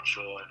 and I'm not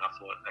sure. And I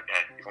thought,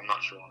 okay, if I'm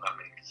not sure, that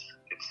means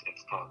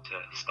it's time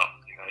to stop.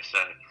 You know, so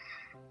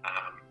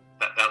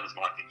that was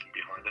my thinking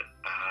behind it.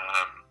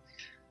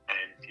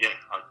 And yeah,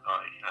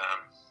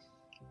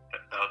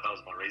 that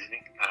was my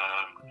reasoning.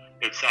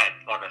 It's sad,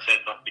 like I said,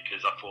 not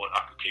because I thought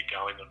I could keep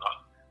going or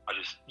not.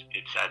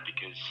 It's sad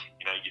because,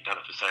 you know, you've done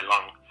it for so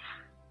long.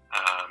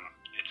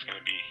 It's going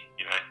to be,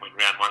 you know, when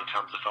round 1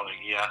 comes the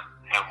following year,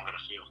 how am I going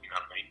to feel? You know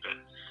what I mean? But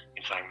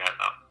in saying that,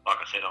 like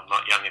I said, I'm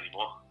not young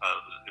anymore.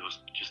 It was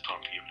just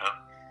time to give it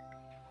up.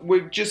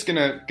 We're just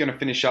gonna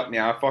finish up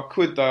now. If I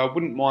could, though, I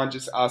wouldn't mind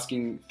just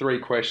asking 3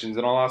 questions,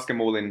 and I'll ask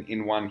them all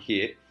in one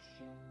hit.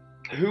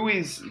 Who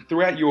is,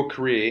 throughout your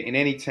career, in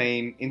any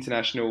team,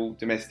 international,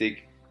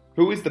 domestic,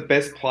 who is the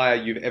best player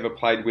you've ever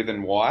played with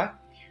and why?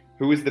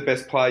 Who is the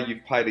best player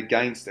you've played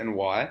against and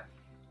why?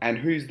 And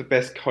who's the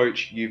best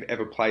coach you've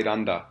ever played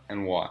under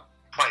and why?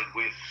 Played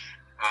with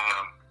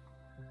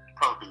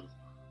probably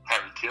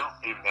Harry Kill,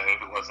 even though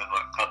it wasn't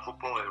like club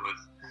football. It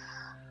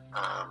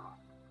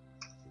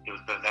was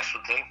the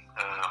national team,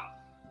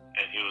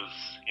 and he was,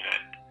 you know,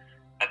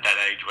 at that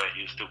age where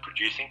he was still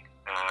producing.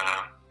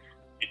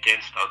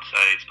 Against, I'd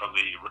say it's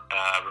probably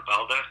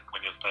Rivaldo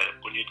when he was played at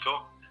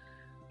Bunyadkor.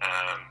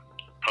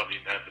 Probably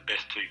not the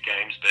best 2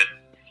 games, but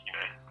you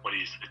know what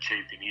he's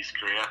achieved in his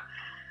career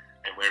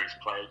and where he's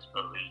played is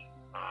probably,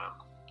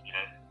 you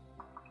know,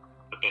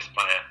 the best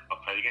player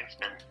I've played against.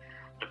 And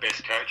the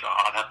best coach,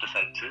 I'd have to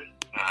say 2.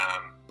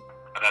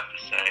 I'd have to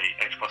say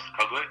Ange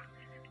Postecoglou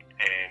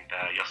and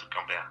Josip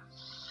Kombau.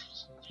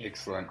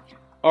 Excellent.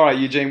 All right,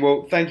 Eugene,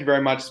 well, thank you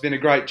very much. It's been a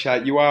great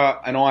chat. You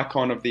are an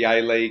icon of the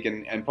A-League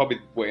and probably,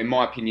 well, in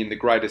my opinion, the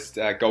greatest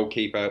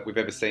goalkeeper we've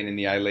ever seen in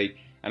the A-League.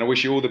 And I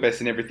wish you all the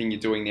best in everything you're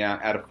doing now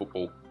out of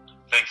football.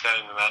 Thanks for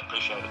having me, mate.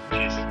 Appreciate it.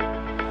 Cheers.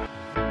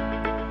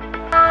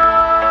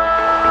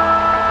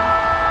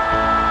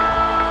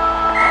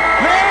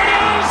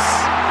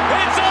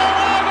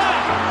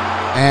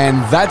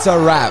 And that's a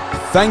wrap.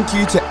 Thank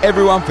you to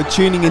everyone for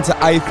tuning into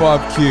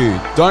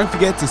A5Q. Don't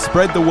forget to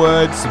spread the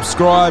word,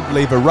 subscribe,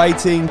 leave a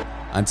rating.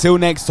 Until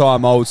next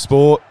time, old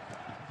sport.